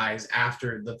describe guys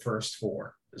after the first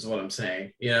four is what I'm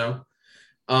saying, you know?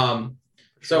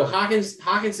 So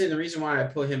Hawkinson, the reason why I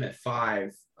put him at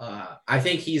 5, I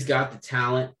think he's got the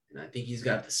talent and I think he's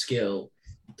got the skill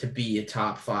to be a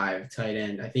top 5 tight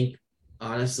end. I think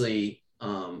honestly,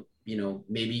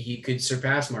 maybe he could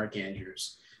surpass Mark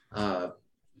Andrews.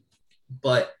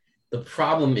 But the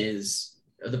problem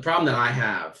that I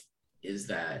have is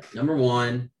that number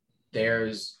one,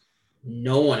 there's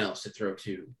no one else to throw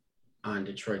to on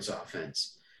Detroit's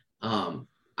offense.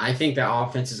 I think that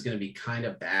offense is going to be kind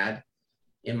of bad,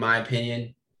 in my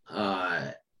opinion.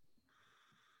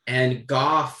 And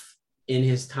Goff, in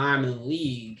his time in the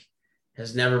league,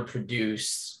 has never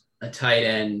produced a tight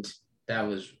end that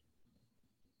was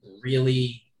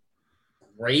really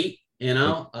great, you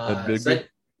know?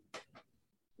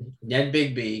 Ned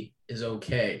Bigby is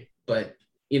okay, but,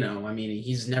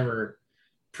 he's never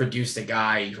produced a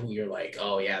guy who you're like,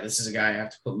 oh, yeah, this is a guy I have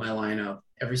to put in my lineup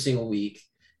every single week.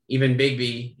 Even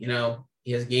Bigby,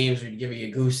 he has games where he'd give you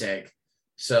a goose egg.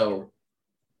 So,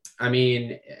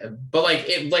 but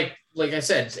like I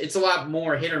said, it's a lot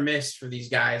more hit or miss for these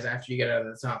guys after you get out of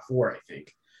the top 4, I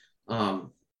think.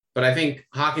 But I think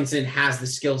Hawkinson has the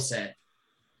skill set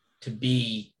to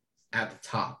be at the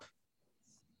top.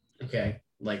 Okay.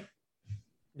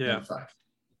 Yeah. 5.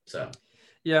 So,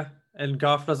 yeah. And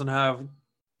Goff doesn't have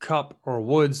Kupp or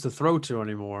Woods to throw to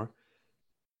anymore.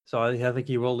 So I think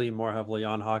he will lean more heavily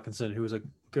on Hawkinson, who's a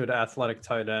good athletic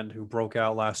tight end who broke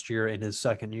out last year in his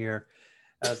second year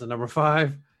as the number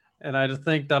 5. And I just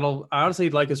think I honestly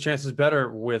like his chances better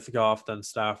with Goff than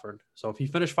Stafford. So if he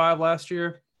finished 5 last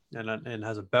year and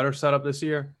has a better setup this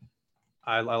year,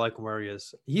 I like him where he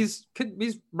is. He's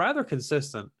rather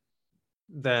consistent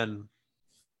than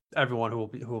everyone who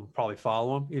will probably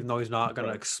follow him, even though he's not going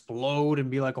to explode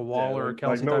and be like a Waller or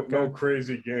Kelsey type guy. No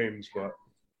crazy games, but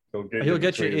he'll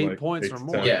get you 8 points or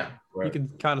more. 10. Yeah, right. You can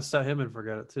kind of set him and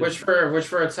forget it too. Which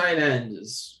for a tight end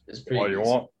is pretty. All you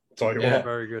want. That's all you want.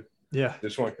 Very good. Yeah,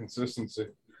 just want consistency.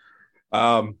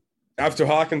 After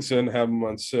Hawkinson, have him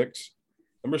on 6.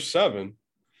 Number 7,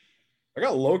 I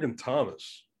got Logan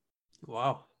Thomas.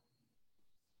 Wow,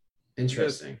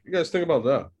 interesting. You guys think about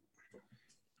that?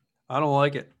 I don't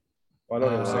like it. Why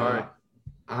don't you? Sorry.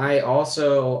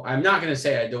 I'm not going to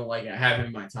say I don't like it. I have him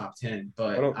in my top 10,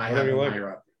 but I have him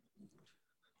higher up.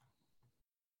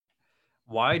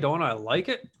 Why don't I like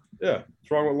it? Yeah,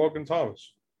 what's wrong with Logan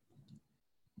Thomas?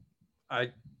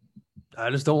 I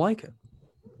just don't like it.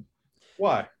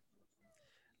 Why?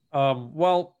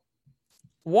 Well,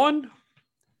 one,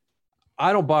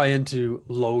 I don't buy into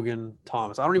Logan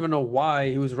Thomas. I don't even know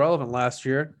why he was relevant last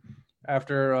year.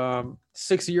 After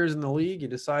 6 years in the league, he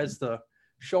decides to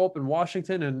show up in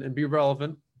Washington and be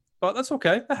relevant. But that's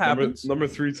okay. That happens. Number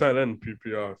 3 tight end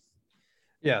PPR.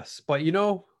 Yes, but you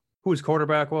know who his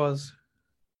quarterback was?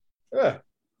 Yeah.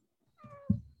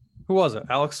 Who was it?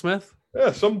 Alex Smith?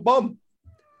 Yeah, some bum.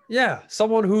 Yeah,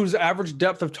 someone whose average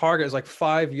depth of target is like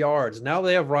 5 yards. Now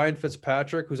they have Ryan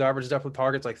Fitzpatrick, whose average depth of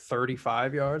target is like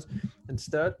 35 yards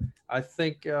instead. I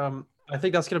think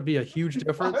that's going to be a huge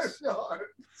difference.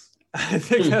 I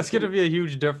think that's going to be a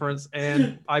huge difference.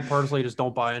 And I personally just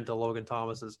don't buy into Logan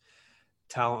Thomas's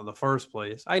talent in the first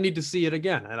place. I need to see it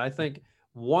again. And I think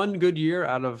one good year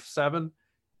out of 7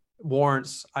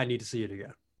 warrants, I need to see it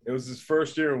again. It was his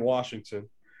first year in Washington.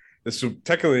 This will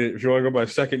technically, if you want to go by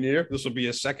second year, this will be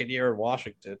his second year in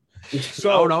Washington.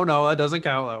 So no, that doesn't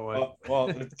count that way.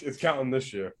 Well, it's counting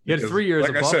this year. He had 3 years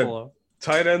in Buffalo.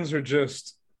 Said, tight ends are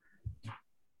just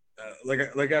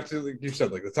like after you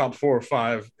said, like the top 4 or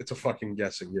 5. It's a fucking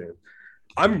guessing game.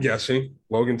 I'm guessing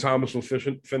Logan Thomas will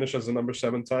finish as the number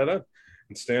 7 tight end.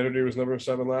 And standard, he was number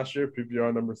 7 last year.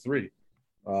 PPR number 3.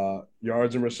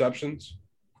 Yards and receptions.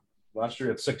 Last year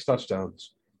he had 6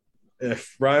 touchdowns.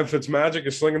 If Ryan Fitzmagic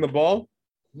is slinging the ball,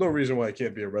 no reason why he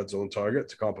can't be a red zone target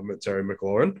to complement Terry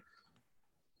McLaurin.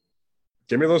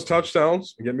 Give me those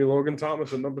touchdowns and get me Logan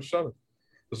Thomas at number 7.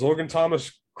 Does Logan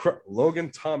Thomas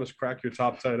crack your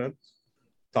top tight end?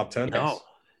 Top 10? No.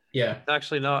 Yeah.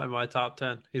 Actually not in my top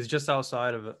 10. He's just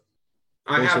outside of it.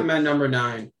 I have him at number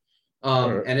 9.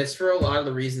 Right. And it's for a lot of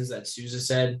the reasons that Sousa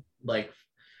said.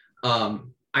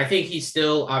 I think he's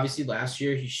still, obviously last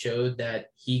year he showed that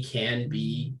he can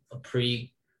be a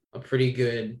pretty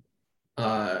good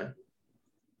a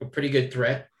pretty good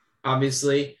threat,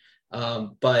 obviously.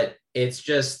 But it's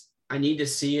just I need to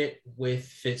see it with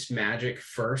Fitzmagic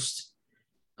first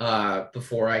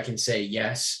before I can say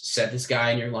yes, set this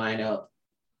guy in your lineup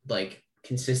like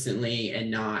consistently and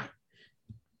not,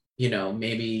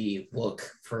 maybe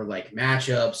look for like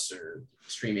matchups or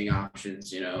streaming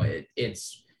options.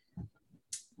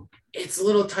 It's a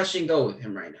little touch and go with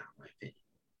him right now, in my opinion.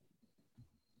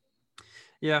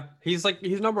 Yeah, he's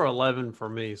number 11 for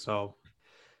me, so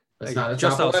That's not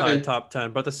just outside 11. top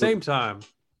 10. But at the same time,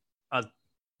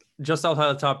 just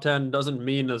outside the top 10 doesn't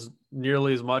mean as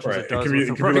nearly as much as it does with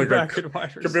the running back and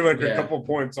wide receiver. Could be like a couple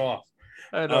points off.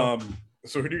 I know.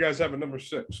 So who do you guys have at number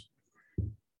 6?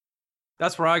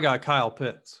 That's where I got Kyle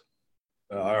Pitts.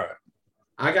 All right.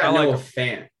 I got Noah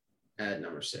Fant at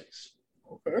number 6.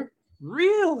 Okay.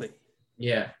 Really?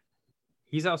 Yeah.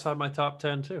 He's outside my top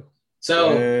 10 too.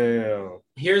 So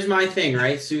here's my thing,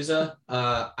 right, Souza?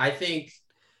 I think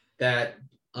that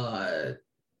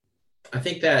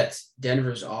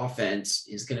Denver's offense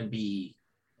is going to be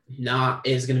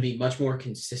much more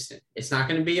consistent. It's not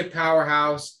going to be a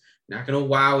powerhouse, not going to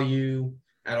wow you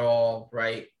at all,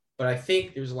 right? But I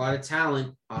think there's a lot of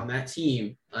talent on that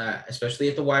team, especially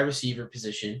at the wide receiver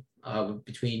position,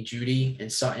 between Judy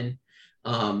and Sutton.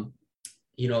 They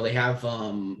have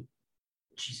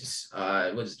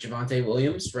Javonte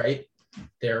Williams, right?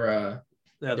 They're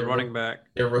the running back.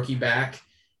 Their rookie back.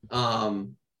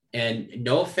 And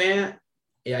Noah Fant,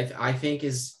 I think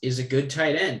is a good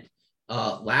tight end.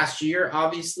 Last year,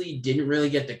 obviously, didn't really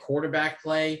get the quarterback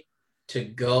play to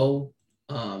go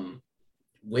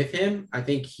with him. I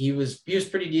think he was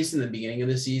pretty decent in the beginning of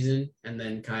the season and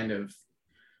then kind of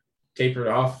tapered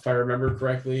off, if I remember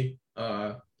correctly.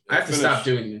 I have to stop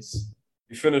doing this.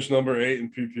 You finished number 8 in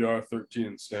PPR, 13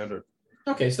 in standard.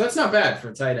 Okay, so that's not bad for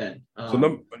a tight end.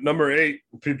 So number 8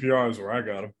 in PPR is where I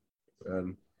got him.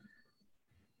 And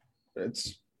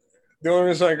it's the only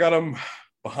reason I got him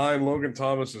behind Logan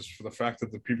Thomas is for the fact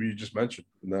that the people you just mentioned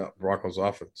in that Broncos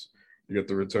offense. You get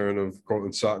the return of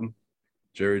Courtland Sutton,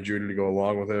 Jerry Jeudy to go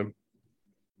along with him.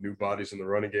 New bodies in the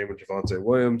running game with Javonte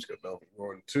Williams. Got Melvin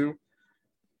Gordon too.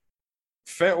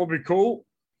 Fant will be cool.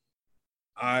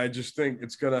 I just think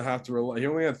it's going to have to rely. He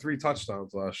only had 3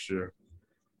 touchdowns last year.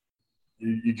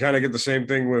 You kind of get the same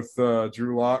thing with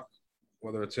Drew Lock,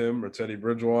 whether it's him or Teddy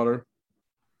Bridgewater.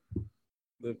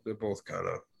 They're both kind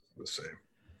of the same.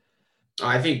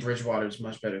 I think Bridgewater is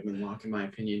much better than Lock, in my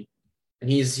opinion. And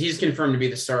he's confirmed to be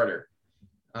the starter.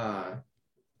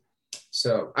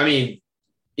 So, I mean,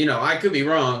 I could be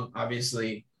wrong,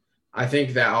 obviously. I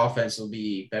think that offense will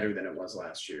be better than it was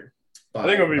last year. I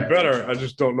think it'll be better. I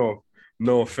just don't know if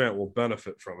Noah Fant will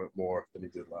benefit from it more than he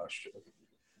did last year.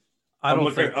 I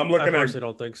personally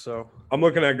don't think so. I'm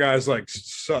looking at guys like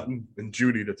Sutton and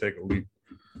Judy to take a leap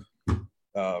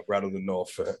rather than Noah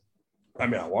Fant. I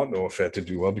mean, I want Noah Fant to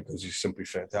do well because he's simply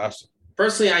fantastic.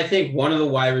 Personally, I think one of the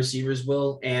wide receivers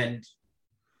will, and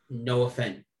Noah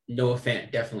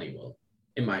Fant definitely will,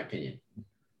 in my opinion.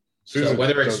 So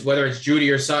whether it's Judy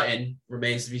or Sutton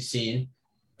remains to be seen,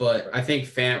 but I think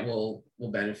Fant will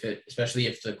benefit, especially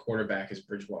if the quarterback is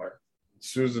Bridgewater.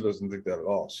 Souza doesn't think that at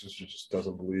all. Souza just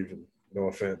doesn't believe in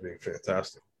Noah Fant being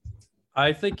fantastic.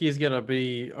 I think he's going to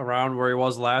be around where he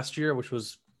was last year, which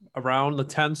was around the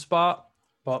 10 spot,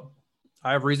 but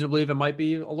I have reason to believe it might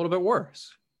be a little bit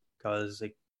worse because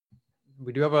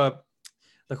we do have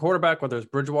the quarterback, whether it's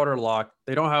Bridgewater or Locke,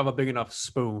 they don't have a big enough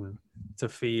spoon to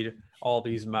feed all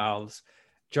these mouths.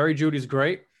 Jerry Jeudy's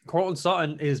great. Courtland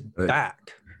Sutton is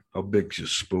back. How big's your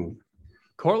spoon?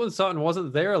 Courtland Sutton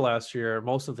wasn't there last year,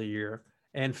 most of the year,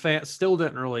 and Fant still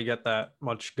didn't really get that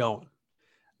much going.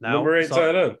 Now, number 8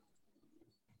 tight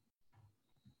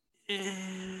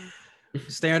end.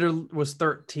 Standard was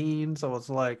 13, so it's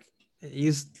like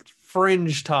he's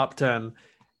fringe top 10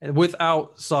 and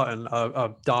without Sutton,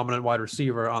 a dominant wide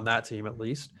receiver on that team at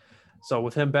least. So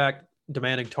with him back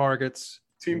demanding targets,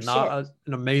 an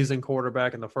amazing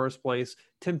quarterback in the first place.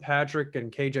 Tim Patrick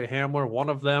and KJ Hamler, one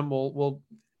of them will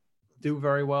do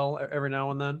very well every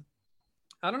now and then.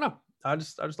 I don't know. I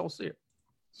just don't see it.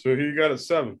 So who you got at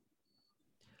 7?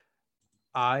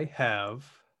 I have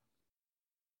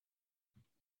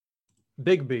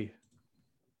Big B,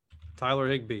 Tyler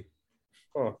Higbee.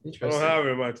 Oh, I don't have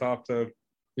him in my top 10.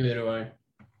 Neither do I.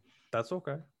 That's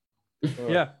okay.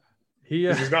 Yeah,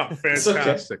 he's not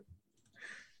fantastic.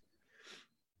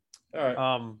 Okay.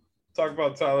 All right. Talk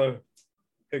about Tyler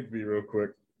Higbee real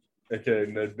quick, aka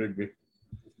Ned Bigby.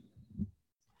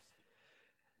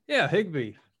 Yeah,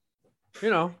 Higbee.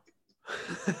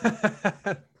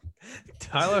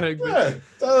 Tyler Higbee.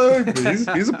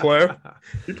 He's a player.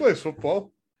 He plays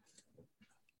football.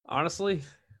 Honestly,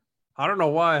 I don't know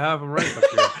why I have him ranked up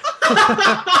here.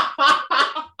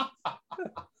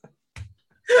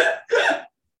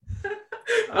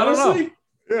 I don't know.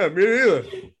 Yeah, me neither.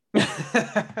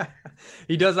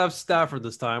 He does have Stafford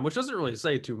this time, which doesn't really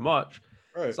say too much.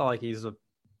 Right. It's not like he's a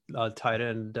tight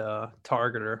end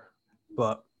targeter,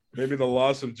 but maybe the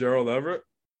loss of Gerald Everett.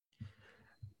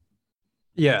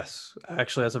 Yes,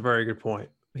 actually, that's a very good point.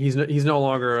 He's no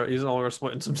longer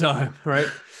splitting some time, right?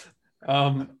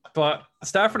 But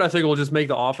Stafford, I think, will just make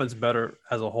the offense better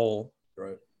as a whole.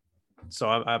 Right. So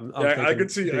I'm I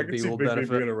could see Big B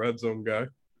being a red zone guy.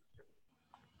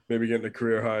 Maybe getting a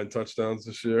career high in touchdowns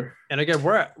this year. And again,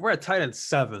 we're at tight end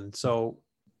 7, so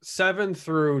 7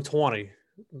 through 20,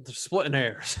 they're splitting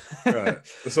hairs. Right.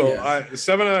 So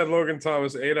 7 I had Logan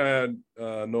Thomas, 8 I had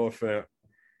Noah Fant.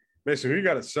 Mason, who you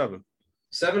got at 7?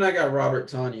 7 I got Robert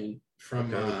Tonyan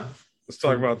from. Okay. Let's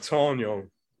talk about Tonyan.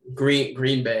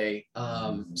 Green Bay.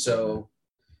 So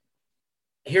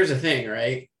here's the thing,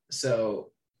 right? So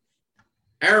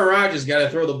Aaron Rodgers got to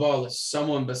throw the ball to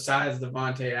someone besides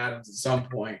Davante Adams at some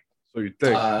point. So you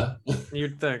think?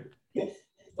 You'd think.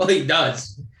 Well, he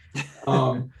does.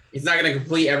 He's not going to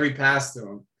complete every pass to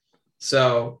him.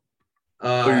 So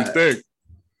you think?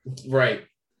 Right.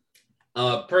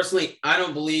 Personally, I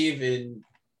don't believe in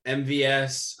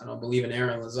MVS. I don't believe in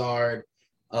Aaron Lazard.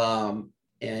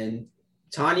 And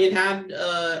Tonyan had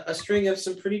a string of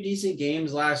some pretty decent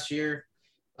games last year,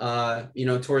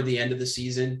 toward the end of the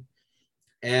season.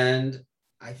 And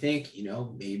I think,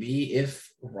 maybe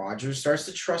if Rodgers starts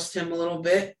to trust him a little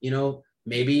bit,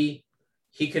 maybe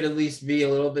he could at least be a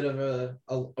little bit of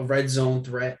a red zone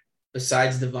threat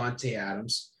besides Davante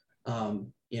Adams.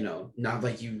 Not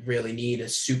like you really need a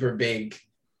super big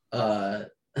red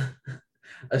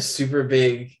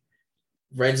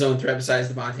zone threat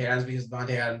besides Davante Adams, because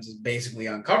Davante Adams is basically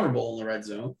uncoverable in the red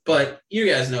zone. But you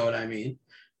guys know what I mean.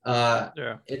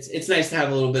 Yeah. It's nice to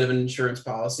have a little bit of an insurance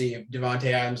policy if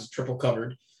Davante Adams is triple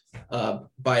covered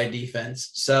by a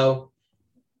defense. So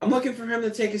I'm looking for him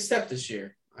to take a step this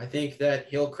year. I think that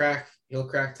he'll crack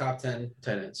top 10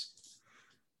 tight ends.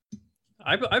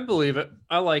 I believe it.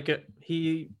 I like it.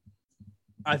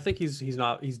 I think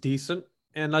he's decent.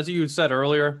 And as you said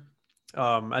earlier,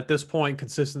 at this point,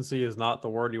 consistency is not the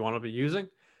word you want to be using.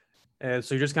 And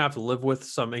so you're just going to have to live with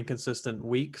some inconsistent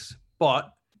weeks.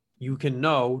 But you can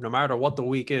know, no matter what the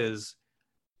week is,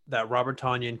 that Robert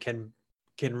Tonyan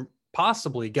can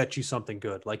possibly get you something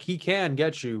good. Like, he can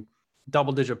get you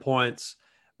double-digit points,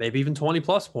 maybe even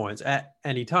 20-plus points at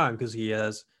any time, because he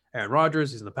has Aaron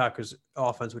Rodgers. He's in the Packers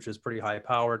offense, which is pretty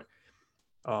high-powered.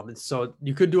 And so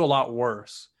you could do a lot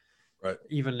worse, right?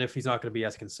 Even if he's not going to be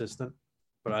as consistent.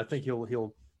 But I think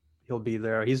he'll be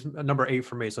there. He's number 8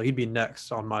 for me, so he'd be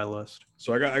next on my list.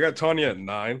 So I got Tonyan at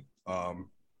 9. I'm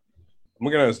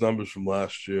looking at his numbers from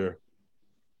last year.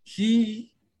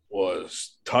 He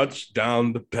was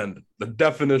touchdown dependent. The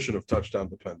definition of touchdown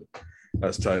dependent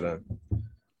as tight end.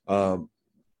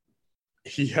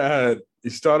 He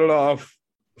started off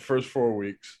the first 4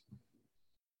 weeks.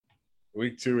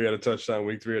 Week 2, he had a touchdown.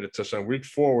 Week 3, he had a touchdown. Week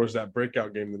 4 was that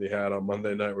breakout game that he had on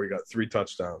Monday night where he got 3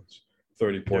 touchdowns,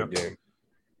 30-point game.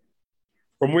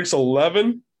 From weeks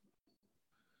 11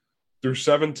 through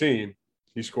 17,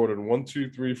 he scored in 1, 2,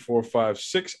 3, 4, 5,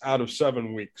 6 out of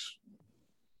 7 weeks.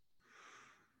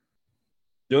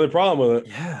 The only problem with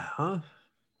it,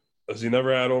 is he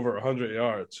never had over 100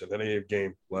 yards in any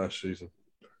game last season.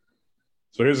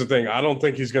 So here's the thing: I don't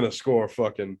think he's gonna score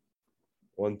fucking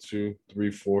 1, 2,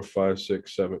 3, 4, 5,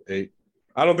 6, 7, 8.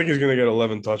 I don't think he's gonna get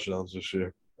 11 touchdowns this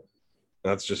year.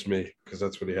 That's just me, because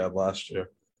that's what he had last year.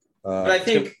 But I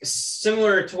think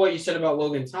similar to what you said about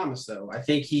Logan Thomas, though, I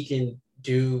think he can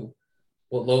do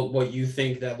what you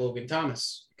think that Logan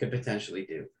Thomas could potentially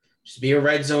do. Just be a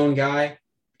red zone guy,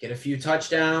 get a few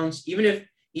touchdowns. Even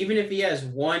if he has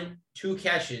 1-2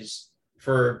 catches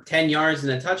for 10 yards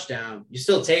and a touchdown, you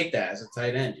still take that as a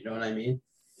tight end. You know what I mean?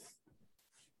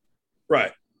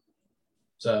 Right.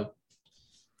 So.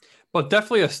 But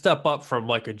definitely a step up from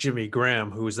like a Jimmy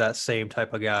Graham, who's that same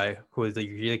type of guy who is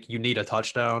you need a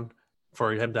touchdown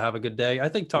for him to have a good day. I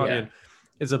think Tonyan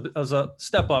is a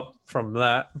step up from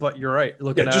that, but you're right.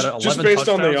 Looking at it, 11 just based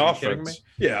on the touchdowns, offense.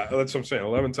 Yeah, that's what I'm saying.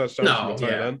 11 touchdowns from the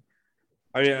tight end.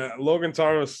 I mean, Logan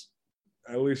Thomas,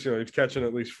 at least, he's catching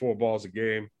at least 4 balls a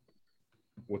game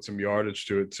with some yardage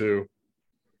to it too.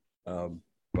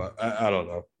 But I don't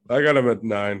know. I got him at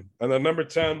 9. And then number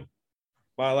 10,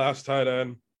 my last tight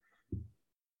end,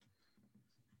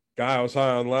 guy I was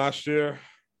high on last year.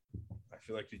 I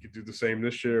feel like he could do the same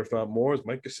this year, if not more, is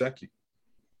Mike Gesicki.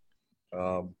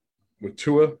 With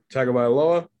Tua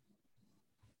Tagovailoa,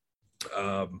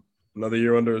 another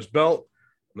year under his belt,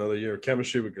 another year of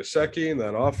chemistry with Gesicki and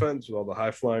that offense with all the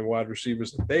high-flying wide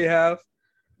receivers that they have.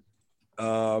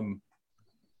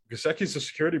 Gesicki's a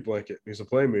security blanket. He's a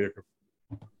playmaker.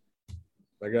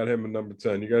 I got him in number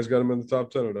 10. You guys got him in the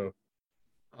top 10 or no?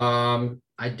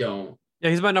 I don't. Yeah,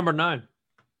 he's my number 9.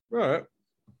 All right.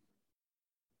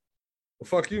 Well,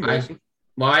 fuck you, Mason.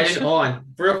 I didn't. Hold on,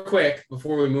 real quick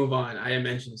before we move on. I didn't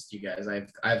mention this to you guys. I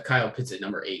have Kyle Pitts at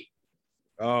number 8.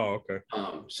 Oh, okay.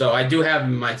 So I do have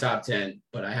him in my top 10,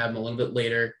 but I have him a little bit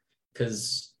later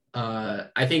because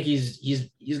I think he's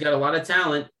got a lot of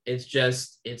talent.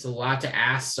 It's a lot to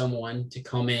ask someone to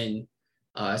come in,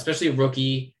 especially a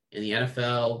rookie in the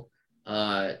NFL,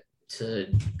 to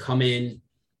come in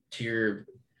to your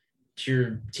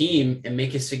team and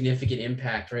make a significant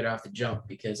impact right off the jump,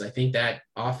 because I think that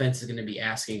offense is going to be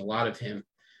asking a lot of him.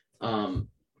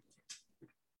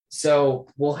 So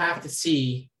we'll have to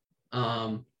see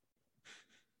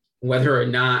whether or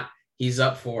not he's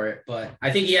up for it, but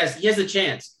I think he has a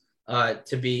chance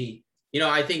to be,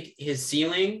 I think his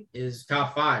ceiling is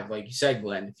top 5, like you said,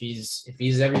 Glenn. If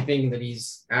he's everything that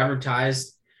he's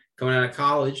advertised coming out of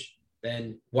college,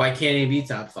 then why can't he be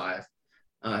top 5?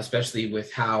 Especially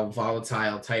with how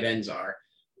volatile tight ends are.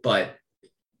 But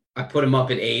I put him up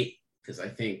at 8 because I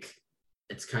think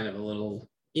it's kind of a little,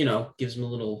 gives him a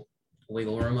little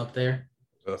wiggle room up there.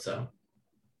 So,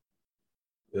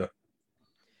 yeah.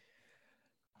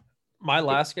 My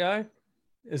last guy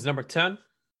is number 10,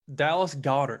 Dallas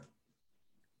Goedert.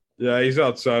 Yeah, he's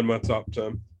outside my top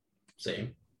 10.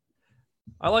 Same.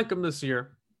 I like him this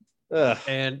year.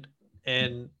 And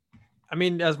I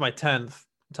mean, as my 10th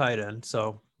tight end,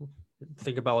 so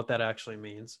think about what that actually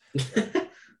means.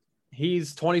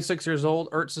 He's 26 years old.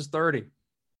 Ertz is 30.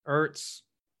 Ertz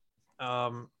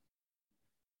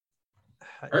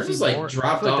is like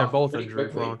dropped off. They're both injury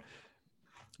prone.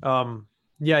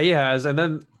 Yeah, he has. And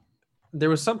then there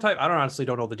was some type, I honestly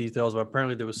don't know the details, but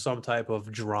apparently there was some type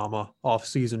of drama,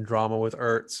 off-season drama with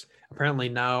Ertz. Apparently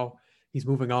now he's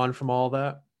moving on from all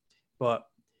that. But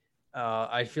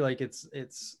I feel like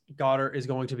it's Goddard is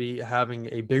going to be having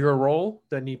a bigger role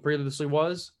than he previously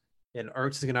was, and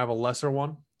Ertz is going to have a lesser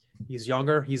one. He's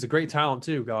younger. He's a great talent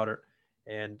too, Goddard.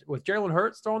 And with Jalen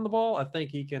Hurts throwing the ball, I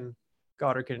think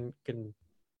Goddard can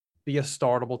be a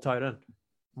startable tight end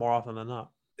more often than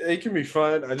not. He can be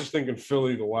fine. I just think in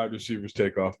Philly, the wide receivers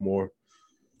take off more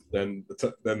than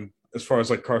as far as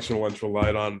like Carson Wentz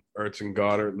relied on Ertz and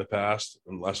Goddard in the past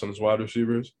and less on his wide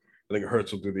receivers. I think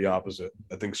Hurts will do the opposite.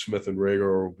 I think Smith and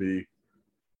Rager will be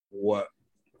what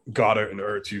Goddard and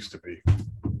Ertz used to be.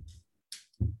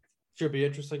 Should be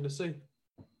interesting to see.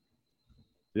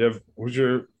 Who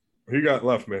you got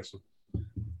left, Mason?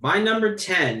 My number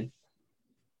 10,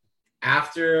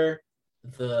 after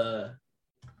the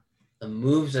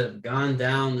moves that have gone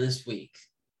down this week,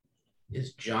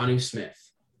 is Jonnu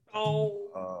Smith.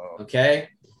 Okay.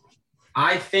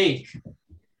 I think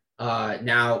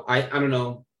now I don't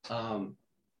know.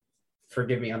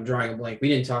 Forgive me, I'm drawing a blank. We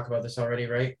didn't talk about this already,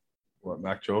 right? What,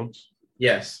 Mac Jones?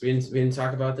 Yes, we didn't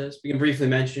talk about this. We can briefly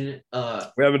mention it.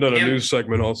 We haven't done a news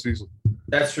segment all season.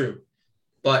 That's true.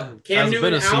 But Cam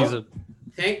Newton out. Season.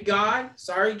 Thank God.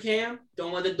 Sorry, Cam.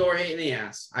 Don't let the door hit in the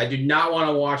ass. I do not want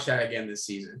to watch that again this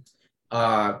season.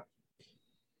 Now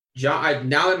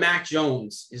that Mac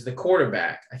Jones is the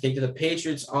quarterback, I think that the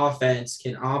Patriots offense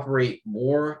can operate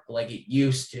more like it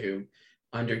used to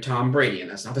under Tom Brady. And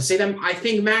that's not to say that I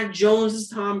think Mac Jones is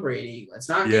Tom Brady. Let's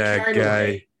not get carried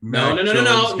away. No.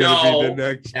 That's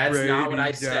not what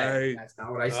I said. That's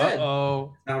not what I said.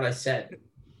 That's not what I said.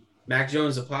 Mac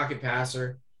Jones is a pocket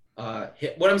passer.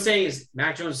 What I'm saying is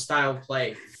Mac Jones' style of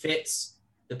play fits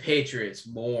the Patriots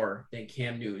more than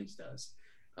Cam Newton's does.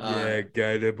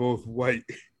 They're both white.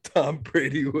 Tom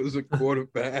Brady was a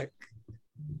quarterback.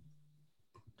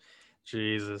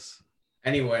 Jesus.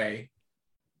 Anyway,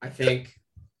 I think,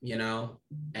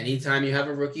 anytime you have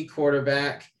a rookie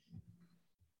quarterback,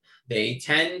 they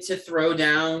tend to throw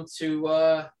down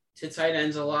to tight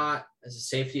ends a lot as a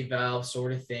safety valve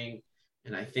sort of thing.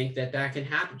 And I think that can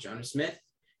happen. Jonnu Smith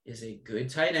is a good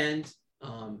tight end.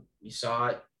 You saw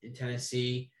it in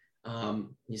Tennessee.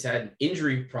 He's had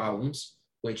injury problems,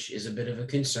 which is a bit of a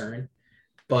concern.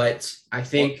 But I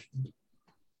think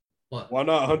why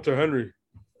not Hunter Henry?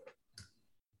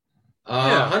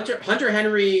 Hunter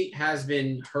Henry has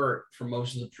been hurt for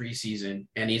most of the preseason,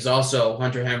 and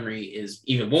Hunter Henry is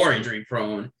even more injury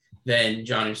prone than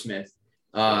Jonnu Smith.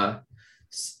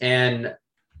 And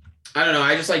I don't know.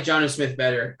 I just like Jonnu Smith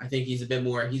better. I think he's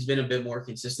been a bit more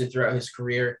consistent throughout his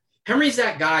career. Henry's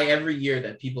that guy every year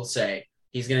that people say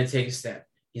he's going to take a step.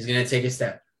 He's going to take a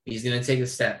step. He's going to take a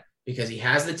step because he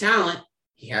has the talent.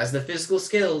 He has the physical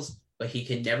skills, but he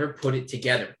can never put it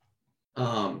together.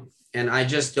 And I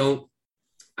just don't.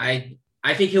 I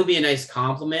think he'll be a nice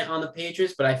compliment on the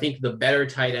Patriots, but I think the better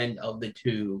tight end of the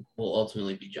two will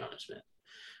ultimately be Jonnu Smith.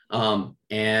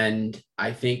 And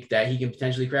I think that he can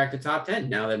potentially crack the top 10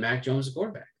 now that Mac Jones is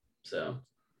quarterback. So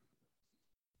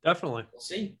definitely. We'll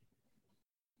see.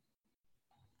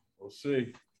 We'll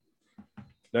see.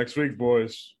 Next week,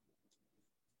 boys.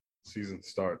 Season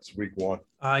starts week 1.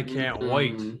 I can't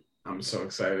wait. I'm so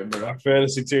excited, bro. Our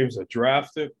fantasy teams are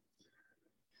drafted.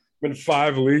 Been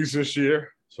 5 leagues this year,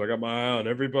 so I got my eye on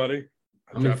everybody.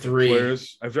 I'm in 3.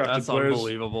 I've drafted That's players.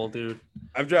 Unbelievable, dude.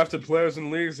 I've drafted players in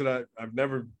leagues that I've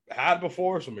never had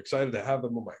before, so I'm excited to have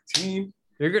them on my team.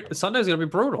 You're good. Sunday's gonna be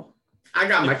brutal. I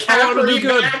got my I want to do Caffrey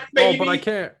good. back, baby. But I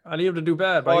can't. I need him to do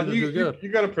bad, but I need him to do good. You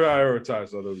got to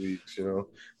prioritize other leagues, you know.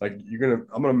 Like I'm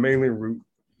gonna mainly root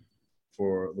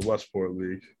for the Westport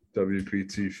League,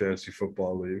 WPT Fantasy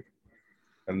Football League,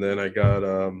 and then I got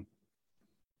I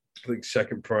think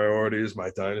second priority is my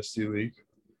Dynasty League.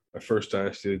 My first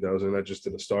Dynasty League that I was in. I just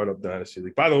did a startup Dynasty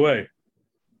League. By the way,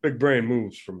 big brain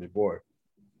moves from your boy.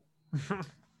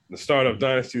 The startup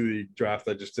Dynasty League draft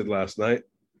I just did last night,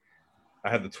 I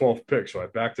had the 12th pick, so I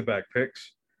had back-to-back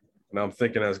picks. And I'm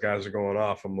thinking as guys are going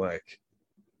off, I'm like,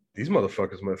 these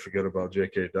motherfuckers might forget about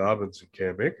J.K. Dobbins and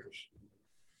Cam Akers.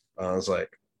 I was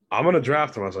like, I'm going to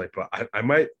draft him. I was like, but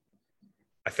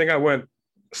I think I went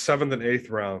 7th and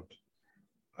 8th round.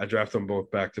 I drafted them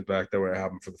both back-to-back. That way I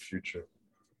have them for the future.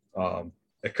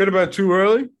 It could have been too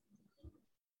early,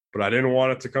 but I didn't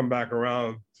want it to come back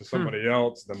around to somebody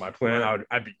else. Then my plan,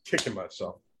 I'd be kicking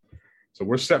myself. So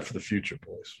we're set for the future,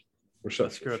 boys. We're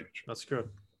set for the future. That's good.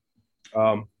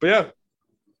 But yeah,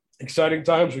 exciting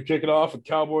times. We're kicking off with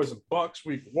Cowboys and Bucks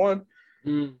week 1.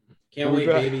 Can't wait,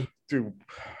 baby. Dude,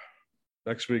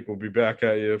 next week we'll be back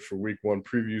at you for week 1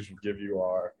 previews. We'll give you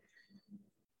our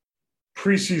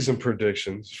preseason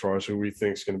predictions as far as who we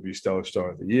think is going to be Stellar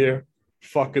Star of the Year.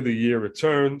 Fuck of the Year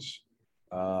returns.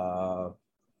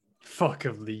 Fuck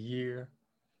of the Year.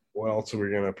 What else are we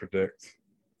going to predict?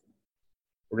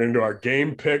 We're going to do our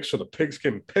game picks so the pigs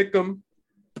can pick them.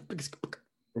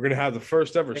 We're going to have the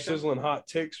first ever sizzling hot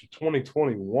takes for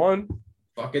 2021.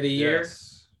 Fuck of the Year.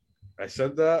 Yes. I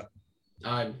said that.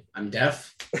 I'm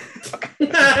deaf.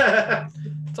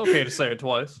 It's okay to say it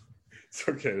twice. It's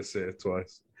okay to say it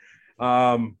twice.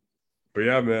 But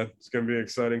yeah, man, it's going to be an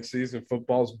exciting season.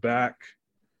 Football's back.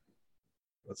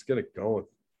 Let's get it going.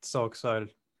 So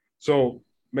excited. So,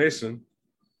 Mason,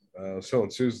 I was telling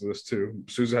Susan this too.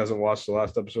 Susan hasn't watched the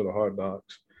last episode of Hard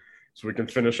Knocks. So we can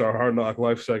finish our Hard Knock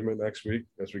Life segment next week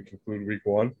as we conclude week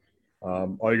 1.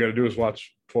 All you got to do is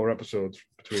watch 4 episodes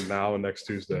between now and next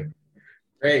Tuesday.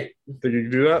 Great. Think you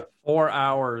can do that? 4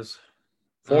 hours.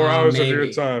 4 hours maybe. of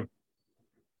your time.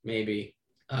 Maybe.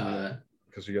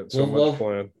 Because you got so much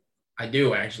planned. I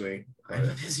do, actually. I have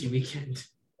a busy weekend.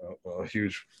 A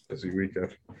huge busy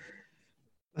weekend.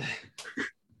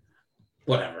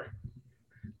 Whatever.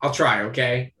 I'll try,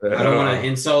 okay? I don't want to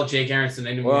insult Jake Aronson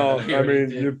anymore. Well, I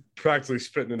mean, you're practically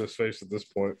spitting in his face at this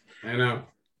point. I know.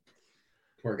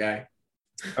 Poor guy.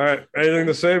 All right. Anything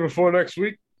to say before next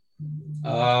week?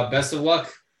 Best of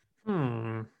luck.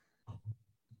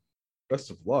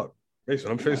 Best of luck. Mason,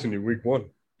 I'm facing you week 1.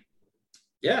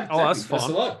 Yeah. Exactly. Oh, that's fun. Best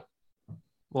of luck.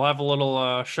 We'll have a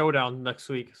little showdown next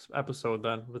week's episode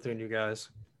then between you guys.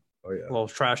 Oh, yeah. A little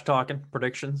trash talking,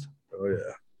 predictions. Oh, yeah.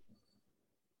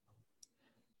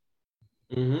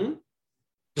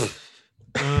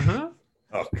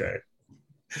 Okay.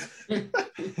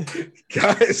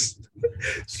 Guys,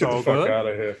 let's get the fuck out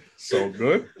of here. So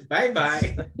good.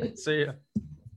 Bye-bye. See ya.